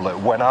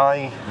Miserables, when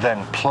I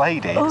then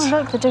played it. Oh,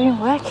 look, they're doing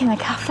work in the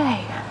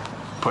cafe.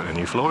 Putting a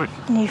new floor in.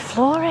 New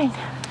flooring.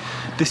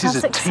 This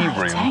is a tea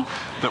room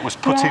that was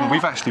put in.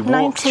 We've actually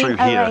walked through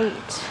here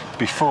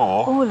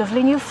before. Oh,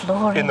 lovely new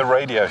flooring. In the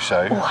radio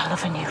show. Oh, I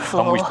love a new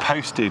floor. And we've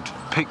posted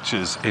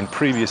pictures in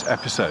previous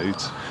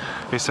episodes.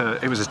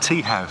 It was a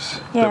tea house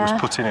that was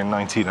put in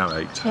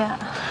 1908.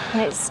 Yeah,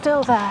 and it's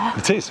still there.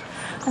 It is.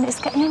 And it's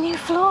getting a new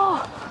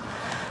floor.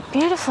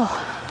 Beautiful.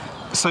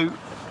 So,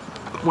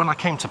 when I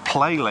came to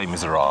play Les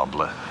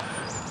Miserables,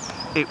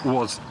 it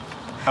was,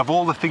 of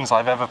all the things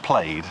I've ever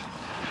played.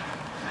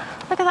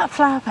 Look at that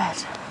flower bed.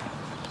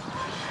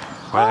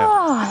 Wow.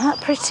 Oh, isn't that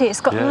pretty?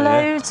 It's got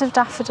loads of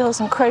daffodils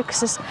and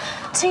crocuses.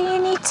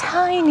 Teeny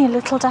tiny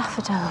little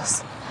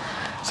daffodils.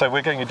 So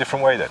we're going a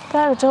different way then?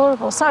 They're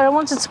adorable. Sorry, I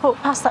wanted to walk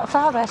past that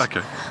flower bed. Okay.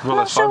 I'm Well,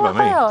 not sure what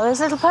they are. Those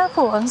little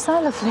purple ones,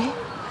 they're lovely.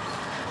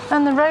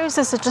 And the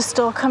roses are just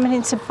all coming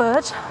into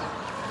bud.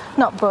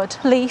 Not bud,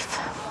 leaf.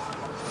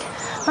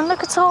 And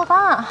look at all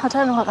that. I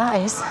don't know what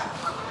that is.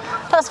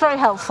 That's very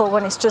helpful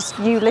when it's just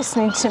you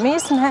listening to me,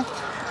 isn't it?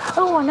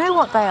 Oh, I know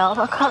what they are,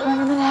 but I can't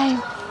remember the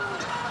name.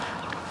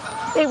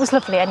 It was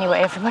lovely anyway,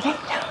 everybody.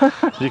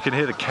 You can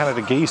hear the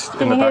Canada geese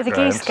in the background. You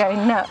can hear the geese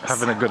going nuts.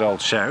 Having a good old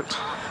shout.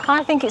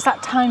 I think it's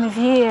that time of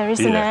year,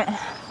 isn't it?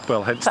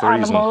 Well, hence for the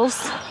reason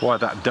animals. why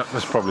that duck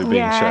was probably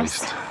being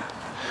chased.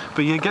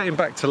 But yeah, getting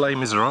back to Les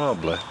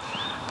Miserables,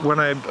 when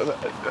I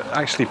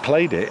actually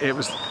played it,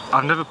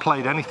 I've never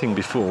played anything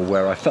before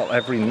where I felt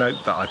every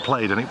note that I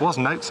played, and it was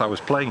notes I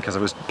was playing because I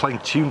was playing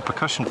tuned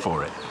percussion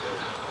for it.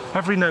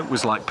 Every note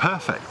was like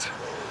perfect.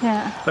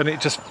 Yeah. And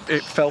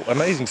it felt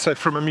amazing. So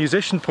from a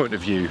musician point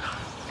of view,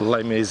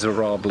 Les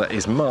Miserables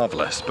is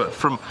marvellous, but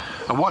from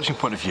a watching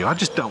point of view, I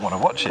just don't want to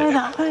watch it. Go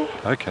that way.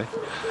 Okay.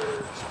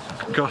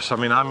 Gosh, I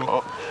mean, I'm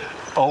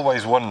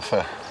always one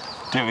for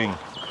doing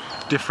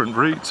different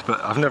routes, but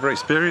I've never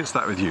experienced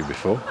that with you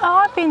before. Oh,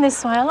 I've been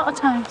this way a lot of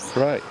times.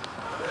 Right.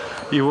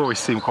 You always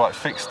seem quite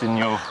fixed in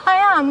your... I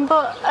am,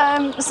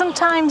 but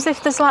sometimes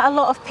if there's like a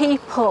lot of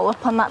people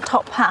up on that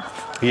top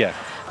path, Yeah.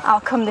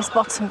 I'll come this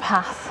bottom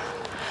path,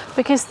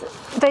 because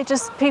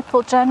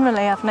people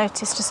generally, I've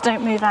noticed, just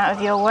don't move out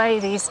of your way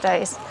these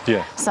days.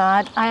 Yeah. So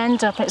I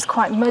end up, it's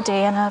quite muddy,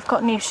 and I've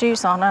got new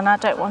shoes on, and I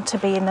don't want to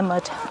be in the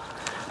mud.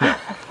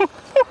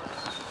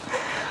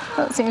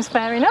 That seems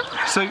fair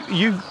enough. So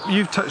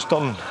you've touched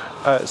on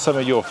some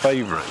of your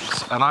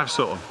favourites, and I've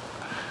sort of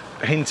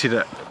hinted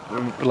at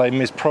Les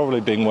Mis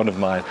probably being one of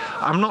mine.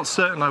 I'm not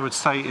certain I would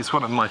say it's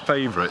one of my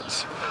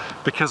favourites,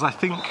 because I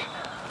think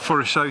for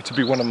a show to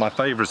be one of my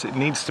favourites, it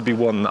needs to be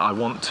one that I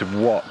want to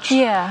watch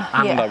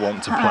and I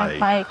want to play.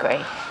 I agree.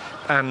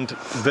 And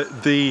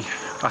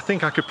I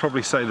think I could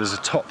probably say there's a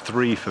top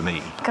 3 for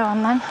me. Go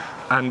on then.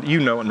 And you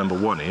know what number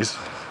 1 is.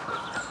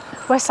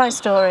 West Side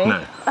Story?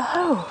 No.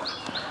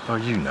 Oh,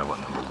 you know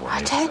what number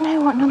 1 is. I don't know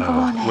what number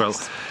 1 is.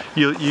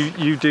 Well,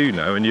 you do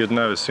know, and you'd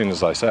know as soon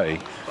as I say.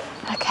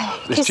 Okay.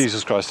 It's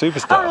Jesus Christ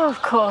Superstar. Oh, of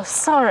course,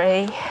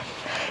 sorry.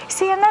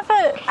 See,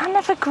 I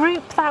never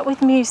group that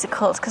with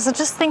musicals, because I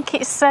just think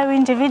it's so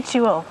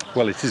individual.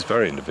 Well, it is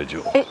very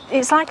individual.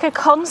 It's like a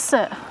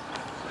concert.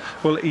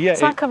 Well, yeah,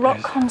 it's like a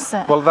rock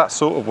concert. Well, that's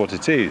sort of what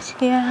it is.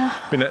 Yeah.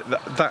 I mean,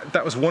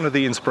 that was one of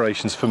the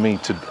inspirations for me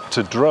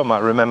to drum. I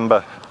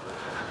remember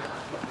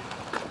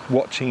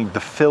watching the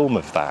film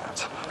of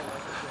that.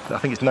 I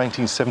think it's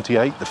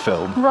 1978, the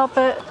film.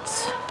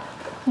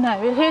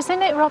 No, who's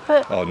in it?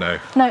 Robert? Oh, no.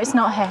 No, it's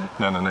not him.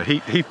 No.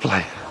 He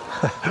played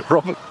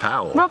Robert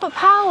Powell. Robert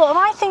Powell. What am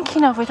I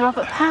thinking of with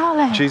Robert Powell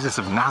in? Jesus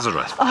of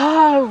Nazareth.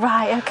 Oh,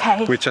 right,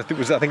 okay. Which I think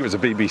it was a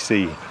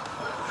BBC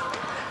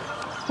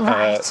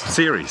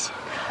series.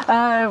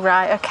 Oh,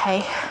 right,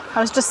 okay. I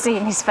was just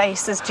seeing his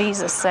face as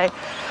Jesus, so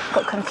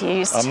got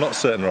confused. I'm not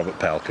certain Robert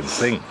Powell can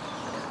sing.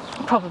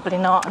 Probably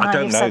not. I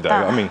don't know, though.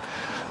 That. I mean,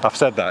 I've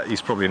said that.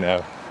 He's probably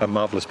now a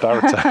marvellous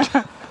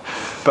baritone.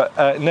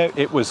 But no,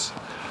 it was...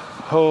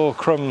 Oh,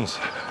 crumbs.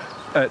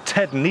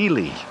 Ted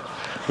Neely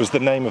was the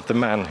name of the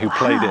man who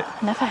played it.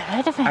 Never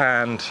heard of him.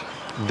 And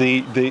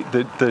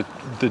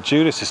the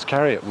Judas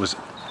Iscariot was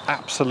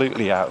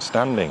absolutely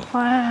outstanding.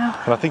 Wow.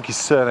 And I think his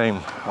surname,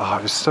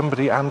 it was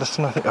somebody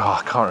Anderson, I think.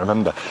 I can't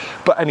remember.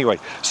 But anyway,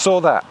 saw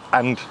that,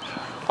 and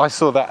I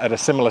saw that at a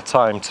similar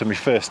time to me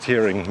first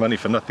hearing Money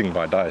for Nothing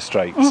by Dire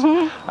Straits,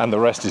 and the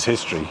rest is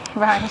history.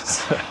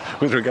 Right.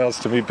 With regards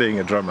to me being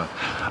a drummer.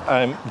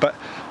 But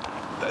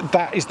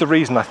that is the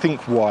reason, I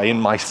think, why in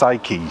my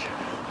psyche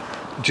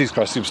Jesus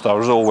Christ Superstar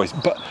was always...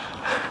 But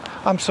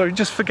I'm sorry,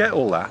 just forget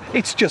all that.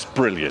 It's just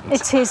brilliant.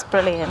 It is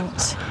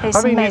brilliant.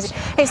 It's amazing.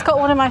 It's got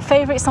one of my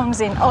favourite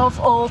songs in of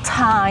all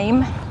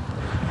time.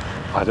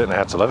 I don't know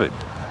how to love it.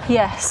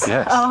 Yes.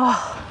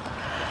 Oh,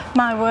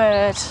 my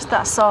word,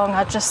 that song,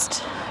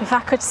 if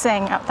I could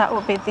sing, that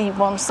would be the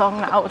one song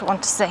that I would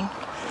want to sing.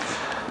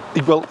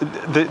 Well,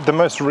 the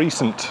most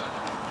recent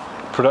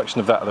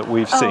production of that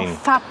we've seen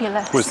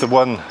fabulous. Was the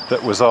one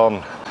that was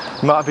on,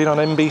 might have been on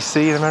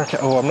NBC in America,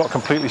 I'm not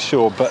completely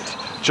sure, but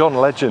John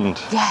Legend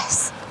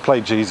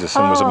played Jesus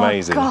and was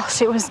amazing. Oh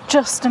gosh, it was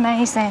just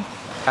amazing.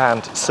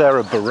 And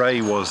Sarah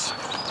Bareilles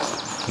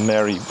was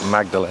Mary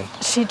Magdalene.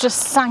 She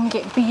just sang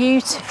it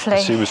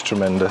beautifully. She was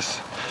tremendous.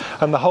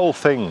 And the whole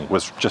thing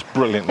was just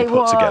brilliantly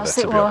put together,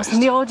 to be honest.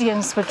 And the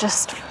audience were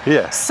just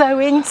so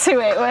into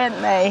it,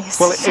 weren't they?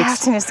 Well,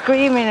 shouting and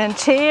screaming and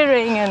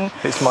cheering. And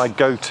it's my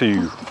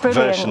go-to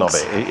version of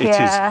it.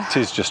 It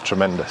is just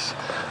tremendous.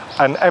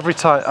 And every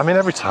time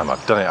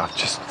I've done it, I've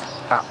just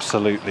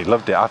absolutely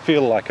loved it. I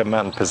feel like a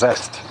man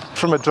possessed.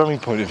 From a drumming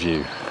point of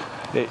view,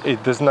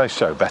 there's no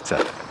show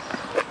better.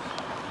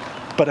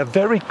 But a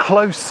very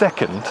close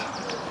second,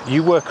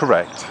 you were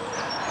correct,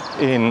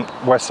 in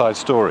West Side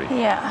Story.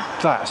 Yeah.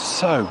 That's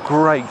so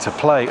great to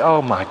play.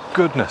 Oh my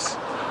goodness.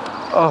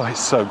 Oh,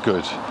 it's so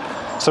good.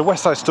 So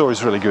West Side Story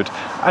is really good.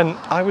 And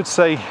I would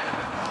say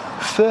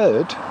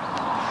third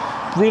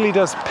really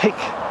does pick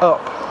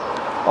up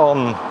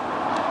on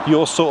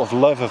your sort of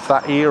love of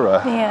that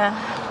era.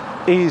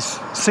 Yeah. Is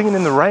Singing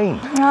in the Rain.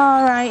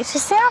 All right. You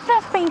see, I've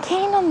never been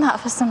keen on that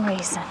for some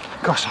reason.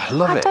 Gosh, I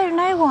love it. I don't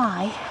know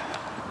why.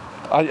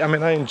 I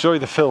mean, I enjoy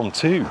the film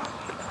too.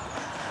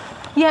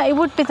 Yeah, it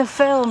would be the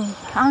film.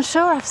 I'm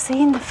sure I've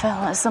seen the film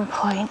at some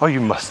point. Oh,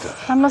 you must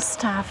have. I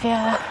must have,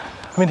 yeah.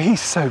 I mean,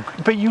 he's so...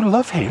 But you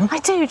love him. I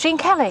do, Gene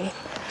Kelly.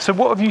 So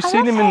what have you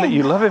seen him in that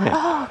you love him in?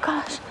 Oh,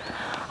 gosh.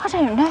 I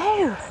don't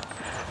know.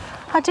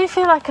 I do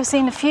feel like I've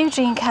seen a few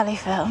Gene Kelly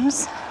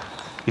films.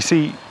 You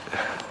see,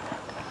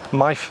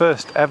 my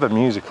first ever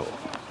musical...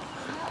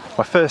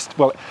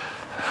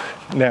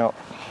 Now,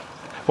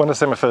 when I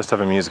say my first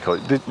ever musical,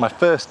 my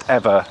first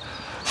ever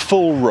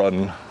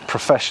full-run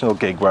professional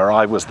gig where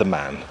I was the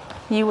man.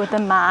 You were the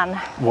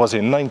man. Was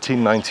in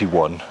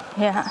 1991.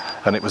 Yeah.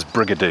 And it was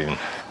Brigadoon.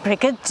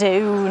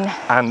 Brigadoon.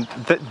 And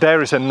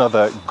there is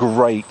another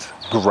great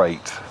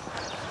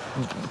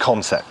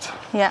concept.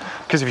 Yeah.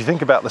 Because if you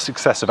think about the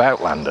success of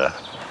Outlander,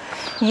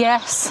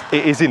 yes,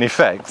 it is in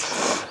effect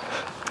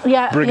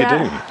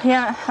Brigadoon.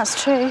 Yeah,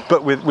 that's true.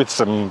 But with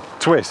some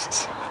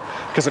twists.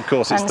 Because of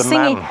course it's the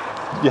singing. man.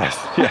 Yes.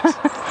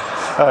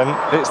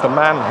 It's the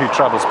man who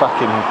travels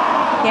back in.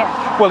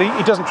 Yeah. Well,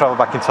 he doesn't travel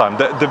back in time.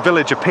 The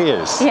village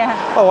appears. Yeah.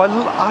 Oh,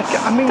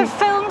 I mean. The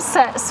film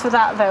sets for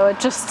that though are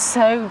just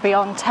so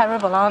beyond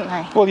terrible, aren't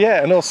they? Well,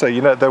 yeah, and also,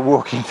 they're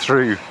walking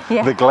through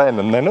the glen,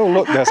 and then, oh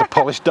look, there's a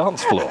polished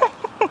dance floor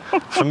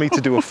for me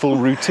to do a full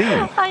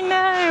routine. I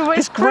know.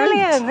 It's great.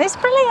 Brilliant. It's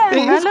brilliant.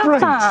 It is I love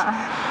great.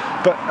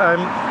 that. But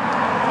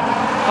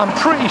I'm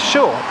pretty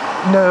sure.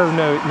 No,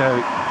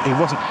 he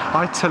wasn't.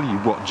 I tell you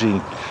what,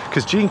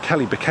 because Gene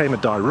Kelly became a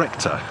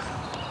director.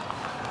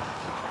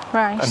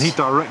 Right. And he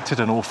directed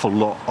an awful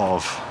lot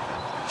of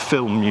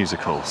film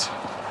musicals.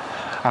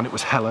 And it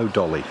was Hello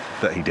Dolly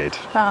that he did.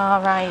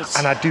 Oh, right.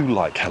 And I do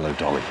like Hello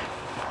Dolly.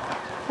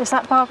 Is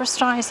that Barbara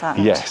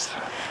Streisand? Yes.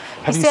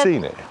 Have you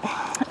seen it?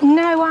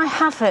 No, I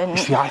haven't.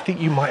 See, I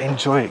think you might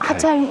enjoy it, Kate. I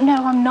don't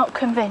know, I'm not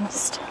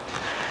convinced.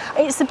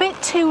 It's a bit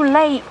too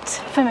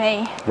late for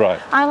me.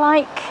 Right. I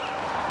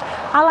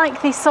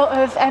like these sort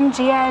of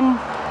MGN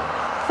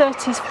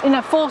 30s,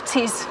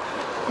 40s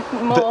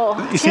more.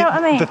 Do you know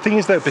what I mean? The thing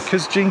is though,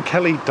 because Gene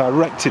Kelly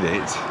directed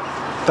it,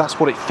 that's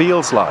what it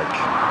feels like.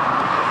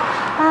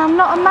 I'm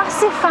not a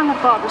massive fan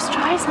of Barbara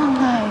Streisand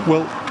though.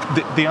 Well,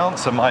 the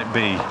answer might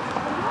be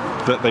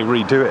that they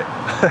redo it.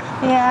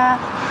 Yeah.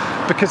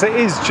 Because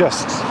it's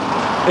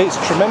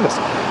tremendous.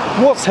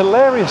 What's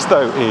hilarious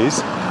though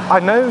is, I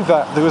know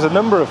that there was a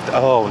number of,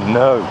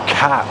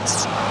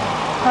 Cats.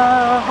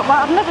 Well,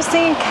 I've never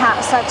seen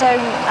Cats. I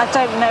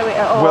don't know it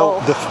at all.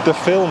 Well, the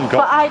film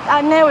got. But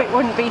I know it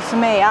wouldn't be for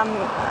me.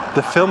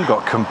 The film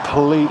got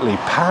completely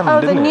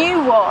panned, didn't it? The new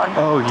one.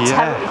 Oh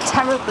yeah.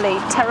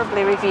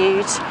 Terribly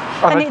reviewed.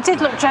 And it did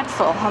look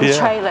dreadful on the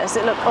trailers.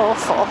 It looked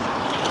awful.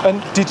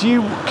 And did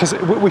you? Because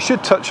we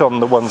should touch on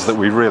the ones that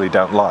we really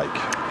don't like.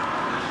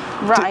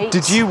 Right.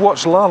 Did you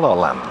watch La La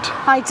Land?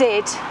 I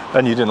did.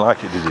 And you didn't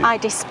like it, did you? I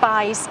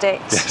despised it.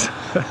 Yes.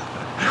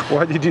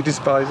 Why did you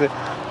despise it?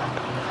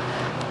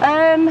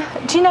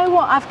 Do you know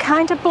what? I've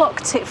kind of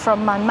blocked it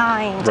from my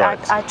mind. Right.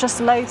 I just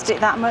loathed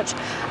it that much.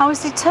 I was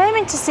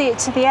determined to see it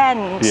to the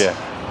end. Yeah.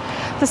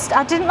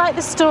 I didn't like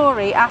the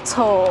story at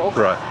all.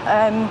 Right.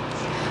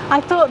 I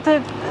thought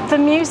the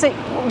music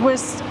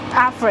was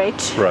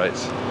average. Right.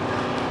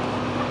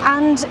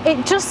 And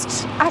it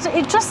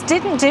just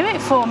didn't do it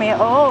for me at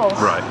all.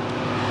 Right.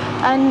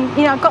 And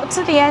I got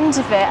to the end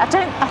of it. I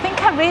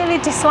think I really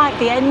disliked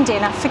the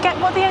ending. I forget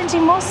what the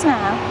ending was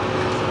now.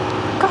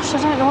 Gosh,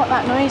 I don't know what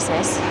that noise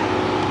is.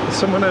 There's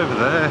someone over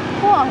there.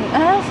 What on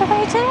earth are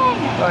they doing?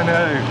 I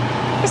know.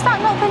 Is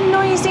that not the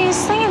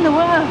noisiest thing in the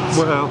world?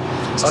 Well,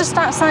 it's just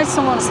outside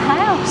someone's I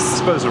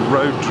house. suppose a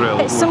road drill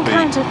It's some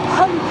kind of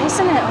pump,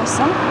 isn't it, or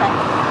something?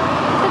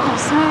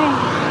 Goodness me.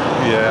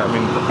 Yeah, I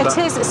mean. It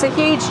is. It's a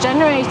huge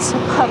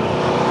generator pump.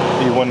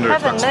 You wonder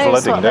Heaven if that's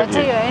knows flooding, what they're don't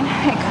you? doing.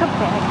 It could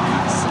be, I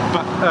guess.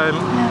 But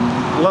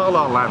La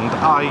La Land,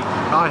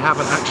 I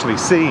haven't actually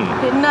seen.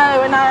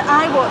 No, and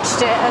I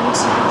watched it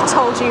and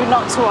told you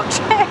not to watch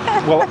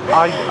it. Well,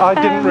 I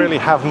didn't really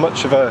have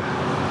much of a.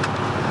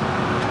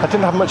 I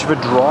didn't have much of a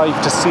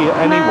drive to see it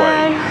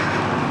anyway. No.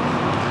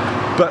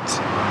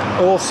 But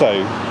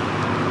also,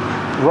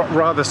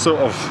 rather sort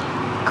of.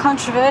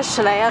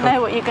 Controversially, I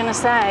know what you're going to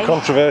say.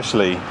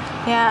 Controversially.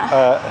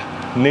 Yeah.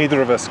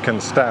 Neither of us can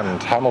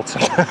stand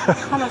Hamilton.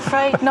 I'm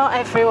afraid not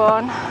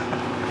everyone.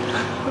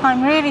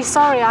 I'm really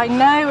sorry. I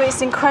know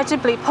it's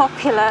incredibly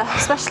popular,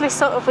 especially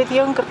sort of with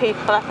younger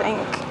people, I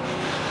think.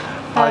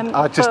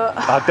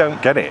 I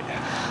don't get it.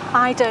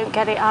 I don't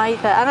get it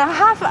either.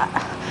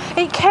 And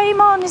it came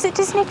on, is it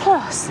Disney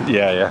Plus?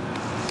 Yeah.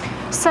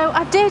 So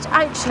I did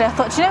actually, I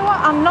thought, do you know what?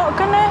 I'm not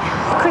going to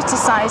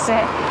criticise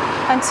it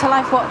until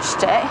I've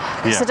watched it,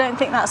 because I don't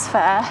think that's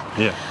fair.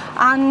 Yeah.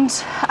 And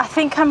I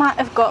think I might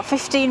have got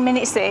 15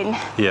 minutes in.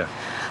 Yeah.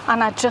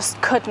 And I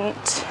just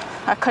couldn't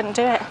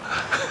do it.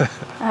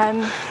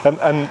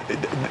 And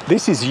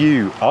this is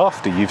you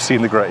after you've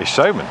seen The Greatest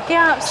Showman.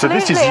 Yeah, absolutely.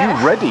 So this is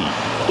you ready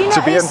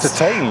to be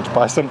entertained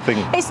by something.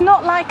 It's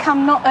not like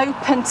I'm not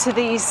open to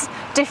these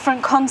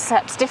different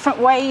concepts, different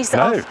ways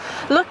of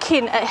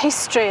looking at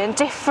history and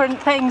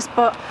different things,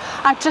 but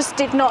I just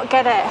did not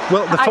get it.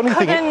 Well,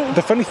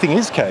 the funny thing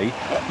is, Kay,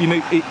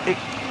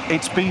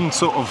 it's been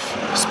sort of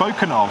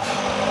spoken of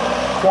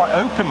quite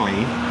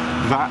openly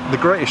that The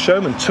Greatest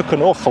Showman took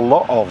an awful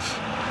lot of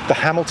the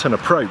Hamilton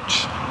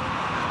approach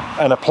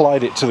and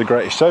applied it to The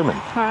Greatest Showman.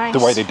 Right. The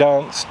way they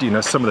danced,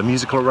 some of the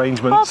musical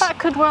arrangements. Well, that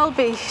could well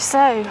be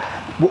so.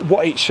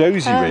 What it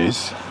shows you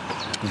is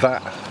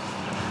that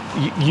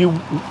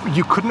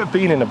you couldn't have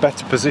been in a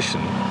better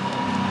position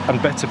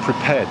and better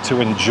prepared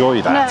to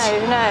enjoy that.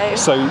 No.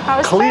 So I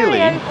was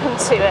very open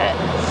to it.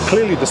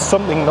 Clearly there's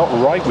something not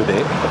right with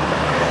it.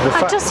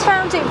 I just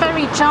found it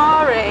very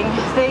jarring,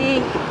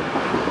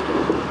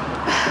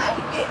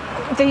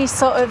 the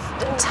sort of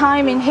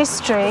time in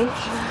history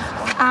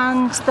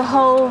and the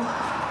whole,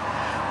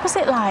 was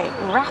it like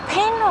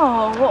rapping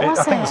or what was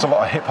it? I think there's a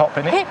lot of hip hop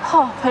in it. Hip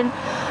hop, and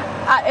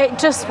it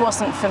just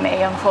wasn't for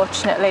me,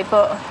 unfortunately,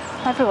 but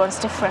everyone's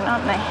different,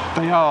 aren't they?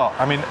 They are.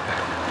 I mean,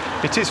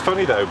 It is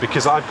funny though,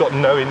 because I've got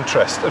no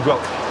interest. Well,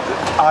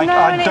 I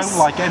don't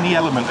like any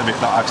element of it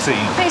that I've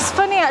seen. It's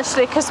funny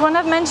actually, because when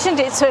I've mentioned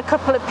it to a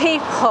couple of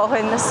people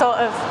in the sort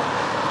of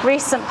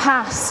recent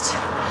past,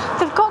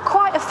 they've got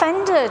quite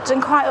offended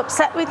and quite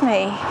upset with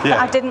me that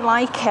I didn't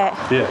like it.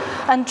 Yeah.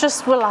 And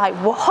just were like,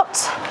 what?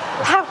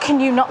 How can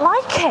you not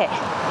like it?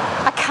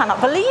 I cannot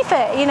believe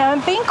it, you know,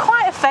 and being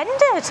quite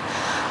offended.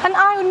 And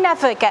I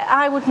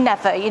would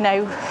never, you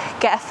know,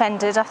 get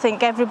offended. I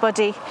think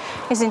everybody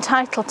is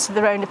entitled to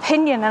their own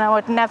opinion, and I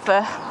would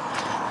never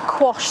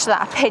quash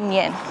that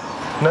opinion.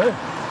 No.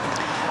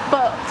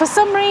 But for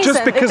some reason...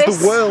 Just because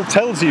the world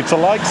tells you to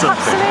like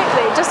something...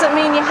 Absolutely, doesn't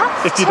mean you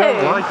have to. If you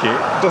don't like it,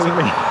 doesn't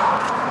mean...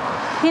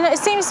 You know, it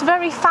seems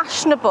very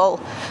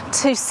fashionable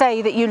to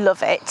say that you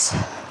love it.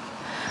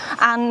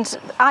 And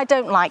I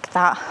don't like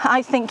that.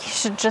 I think you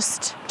should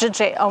just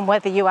judge it on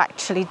whether you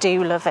actually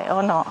do love it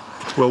or not.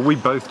 Well, we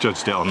both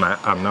judged it on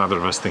that, and neither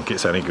of us think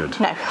it's any good.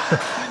 No.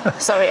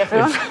 Sorry,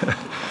 everyone.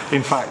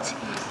 In fact,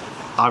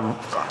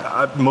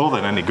 I more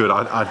than any good,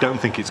 I don't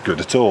think it's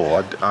good at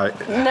all.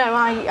 No,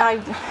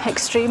 I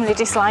extremely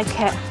dislike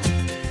it.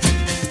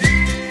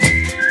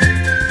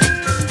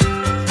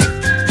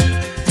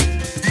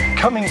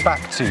 Coming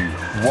back to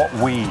what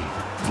we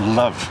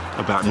love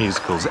about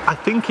musicals, I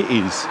think it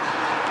is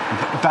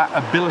that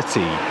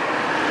ability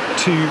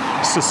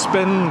to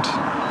suspend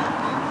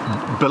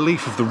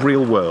belief of the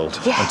real world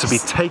and to be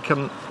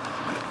taken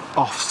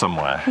off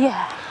somewhere.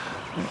 Yeah.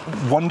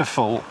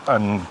 Wonderful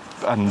and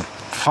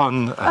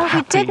fun and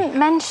happy. He didn't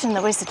mention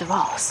The Wizard of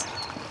Oz.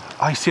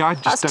 I see, I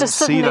just don't see that. That's just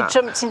suddenly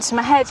jumped into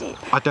my head.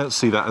 I don't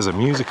see that as a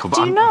musical.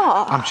 Do you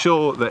not? I'm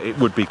sure that it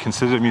would be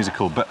considered a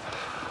musical, but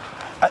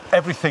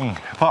everything,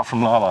 apart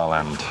from La La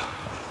Land,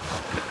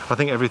 I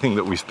think everything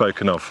that we've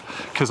spoken of,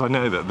 because I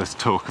know that there's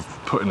talk of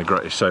putting The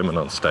Greatest Showman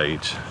on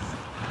stage.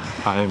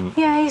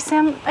 Yeah, you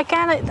see,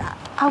 again,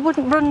 I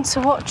wouldn't run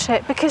to watch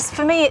it, because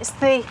for me it's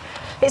the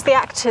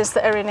actors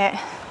that are in it.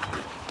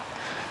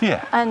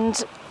 Yeah.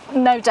 And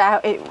no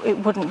doubt it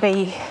wouldn't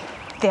be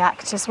the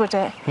actors, would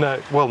it? No,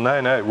 well, no,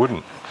 it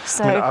wouldn't.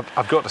 So, I mean,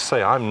 I've got to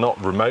say, I'm not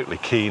remotely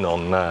keen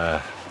on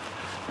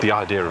the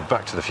idea of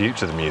Back to the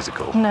Future, the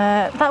musical.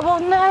 No,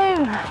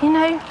 you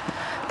know,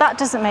 that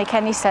doesn't make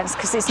any sense,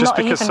 because it's not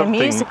even a musical.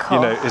 Just because something,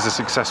 you know, is a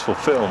successful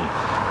film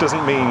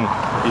doesn't mean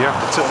you have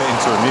to turn it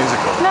into a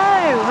musical.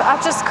 No, I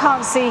just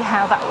can't see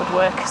how that would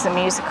work as a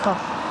musical.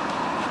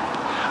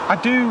 I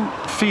do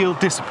feel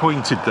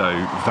disappointed, though,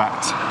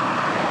 that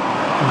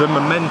the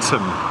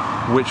momentum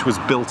which was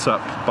built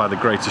up by The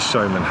Greatest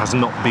Showman has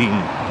not been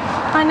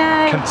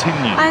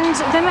continued. And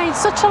they made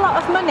such a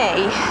lot of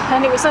money,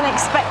 and it was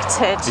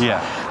unexpected,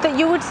 that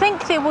you would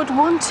think they would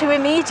want to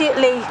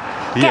immediately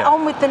get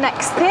on with the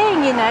next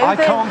thing, you know. I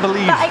can't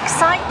believe... That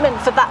excitement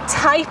for that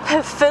type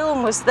of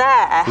film was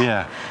there.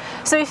 Yeah.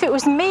 So if it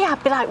was me,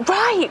 I'd be like,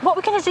 right, what are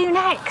we going to do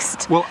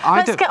next? Well,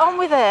 let's get on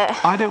with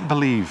it. I don't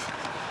believe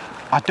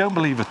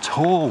at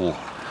all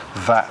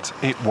that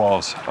it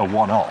was a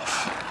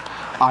one-off.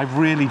 I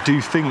really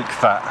do think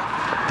that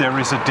there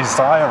is a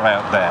desire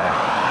out there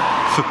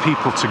for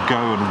people to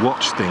go and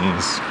watch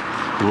things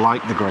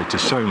like The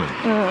Greatest Showman.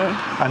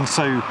 And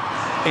so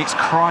it's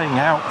crying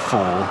out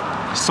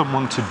for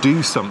someone to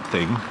do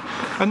something.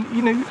 And,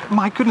 you know,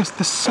 my goodness,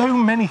 there's so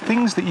many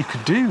things that you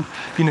could do.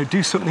 You know,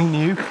 do something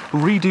new,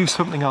 redo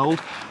something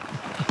old,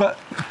 but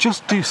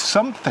just do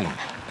something.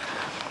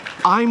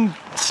 I'm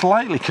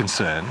slightly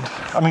concerned.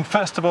 I mean,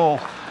 first of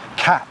all,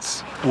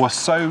 Cats were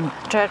so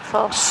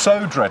dreadful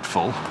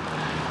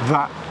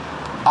that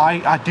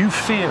I do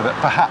fear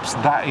that perhaps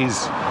that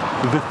is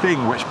the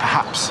thing which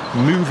perhaps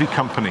movie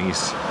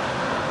companies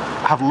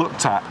have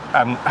looked at,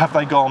 and have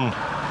they gone,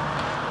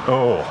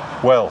 oh,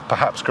 well,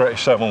 perhaps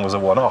Greatest Showman was a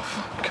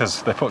one-off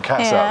because they put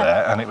Cats out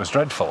there and it was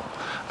dreadful.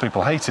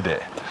 People hated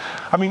it.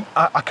 I mean,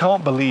 I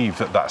can't believe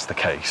that that's the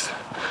case.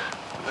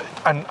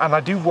 And I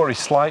do worry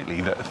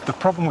slightly that the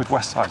problem with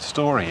West Side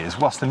Story is,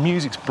 whilst the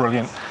music's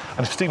brilliant,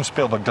 and if Steven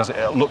Spielberg does it,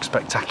 it'll look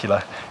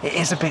spectacular, it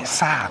is a bit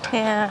sad.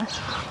 Yeah.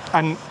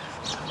 And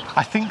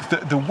I think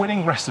that the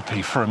winning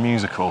recipe for a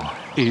musical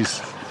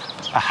is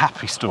a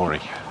happy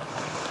story.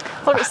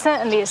 Well, it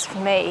certainly is for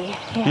me.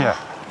 Yeah.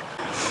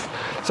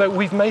 So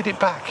we've made it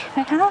back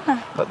at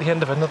the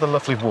end of another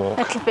lovely walk.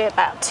 It'll be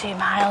about 2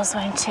 miles,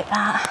 won't it,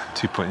 that?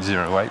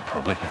 2.08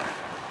 probably.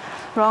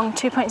 Wrong,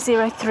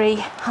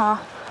 2.03.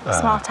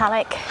 Smart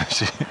Alec.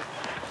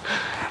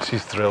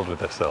 She's thrilled with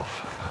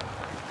herself.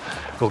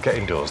 We'll get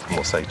indoors and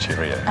we'll say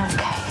cheerio.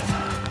 Okay.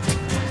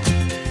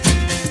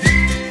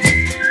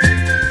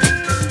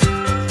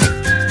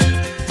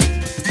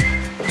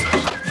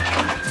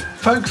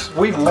 Folks,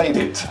 we've made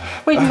it.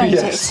 We've made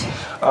it.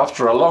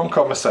 After a long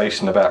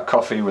conversation about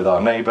coffee with our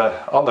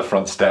neighbour on the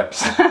front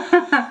steps.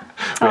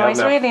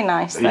 It's really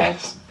nice though.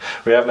 Yes.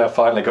 We have now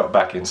finally got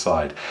back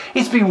inside.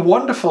 It's been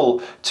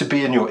wonderful to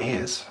be in your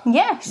ears.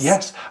 Yes.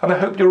 Yes, and I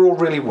hope you're all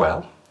really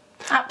well.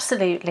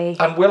 Absolutely.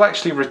 And we'll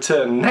actually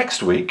return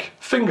next week,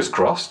 fingers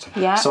crossed,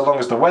 so long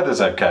as the weather's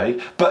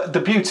okay. But the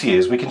beauty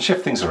is we can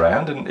shift things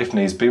around, and if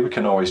needs be, we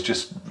can always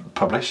just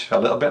publish a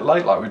little bit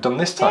late, like we've done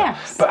this time.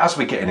 Yes. But as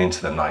we're getting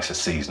into the nicer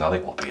season, I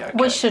think we'll be okay.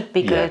 We should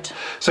be good.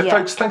 So,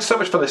 folks, thanks so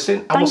much for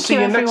listening, and we'll see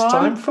you next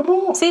time for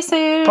more. See you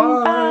soon.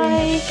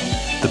 Bye.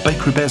 The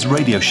Bakery Bears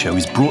radio show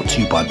is brought to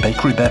you by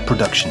Bakery Bear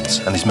Productions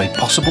and is made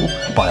possible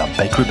by our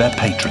Bakery Bear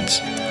patrons.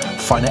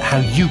 Find out how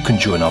you can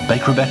join our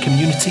Bakery Bear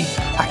community,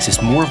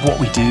 access more of what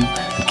we do,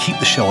 and keep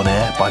the show on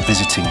air by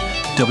visiting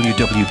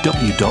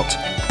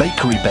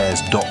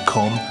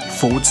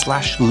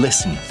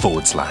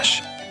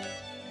www.bakerybears.com/listen/.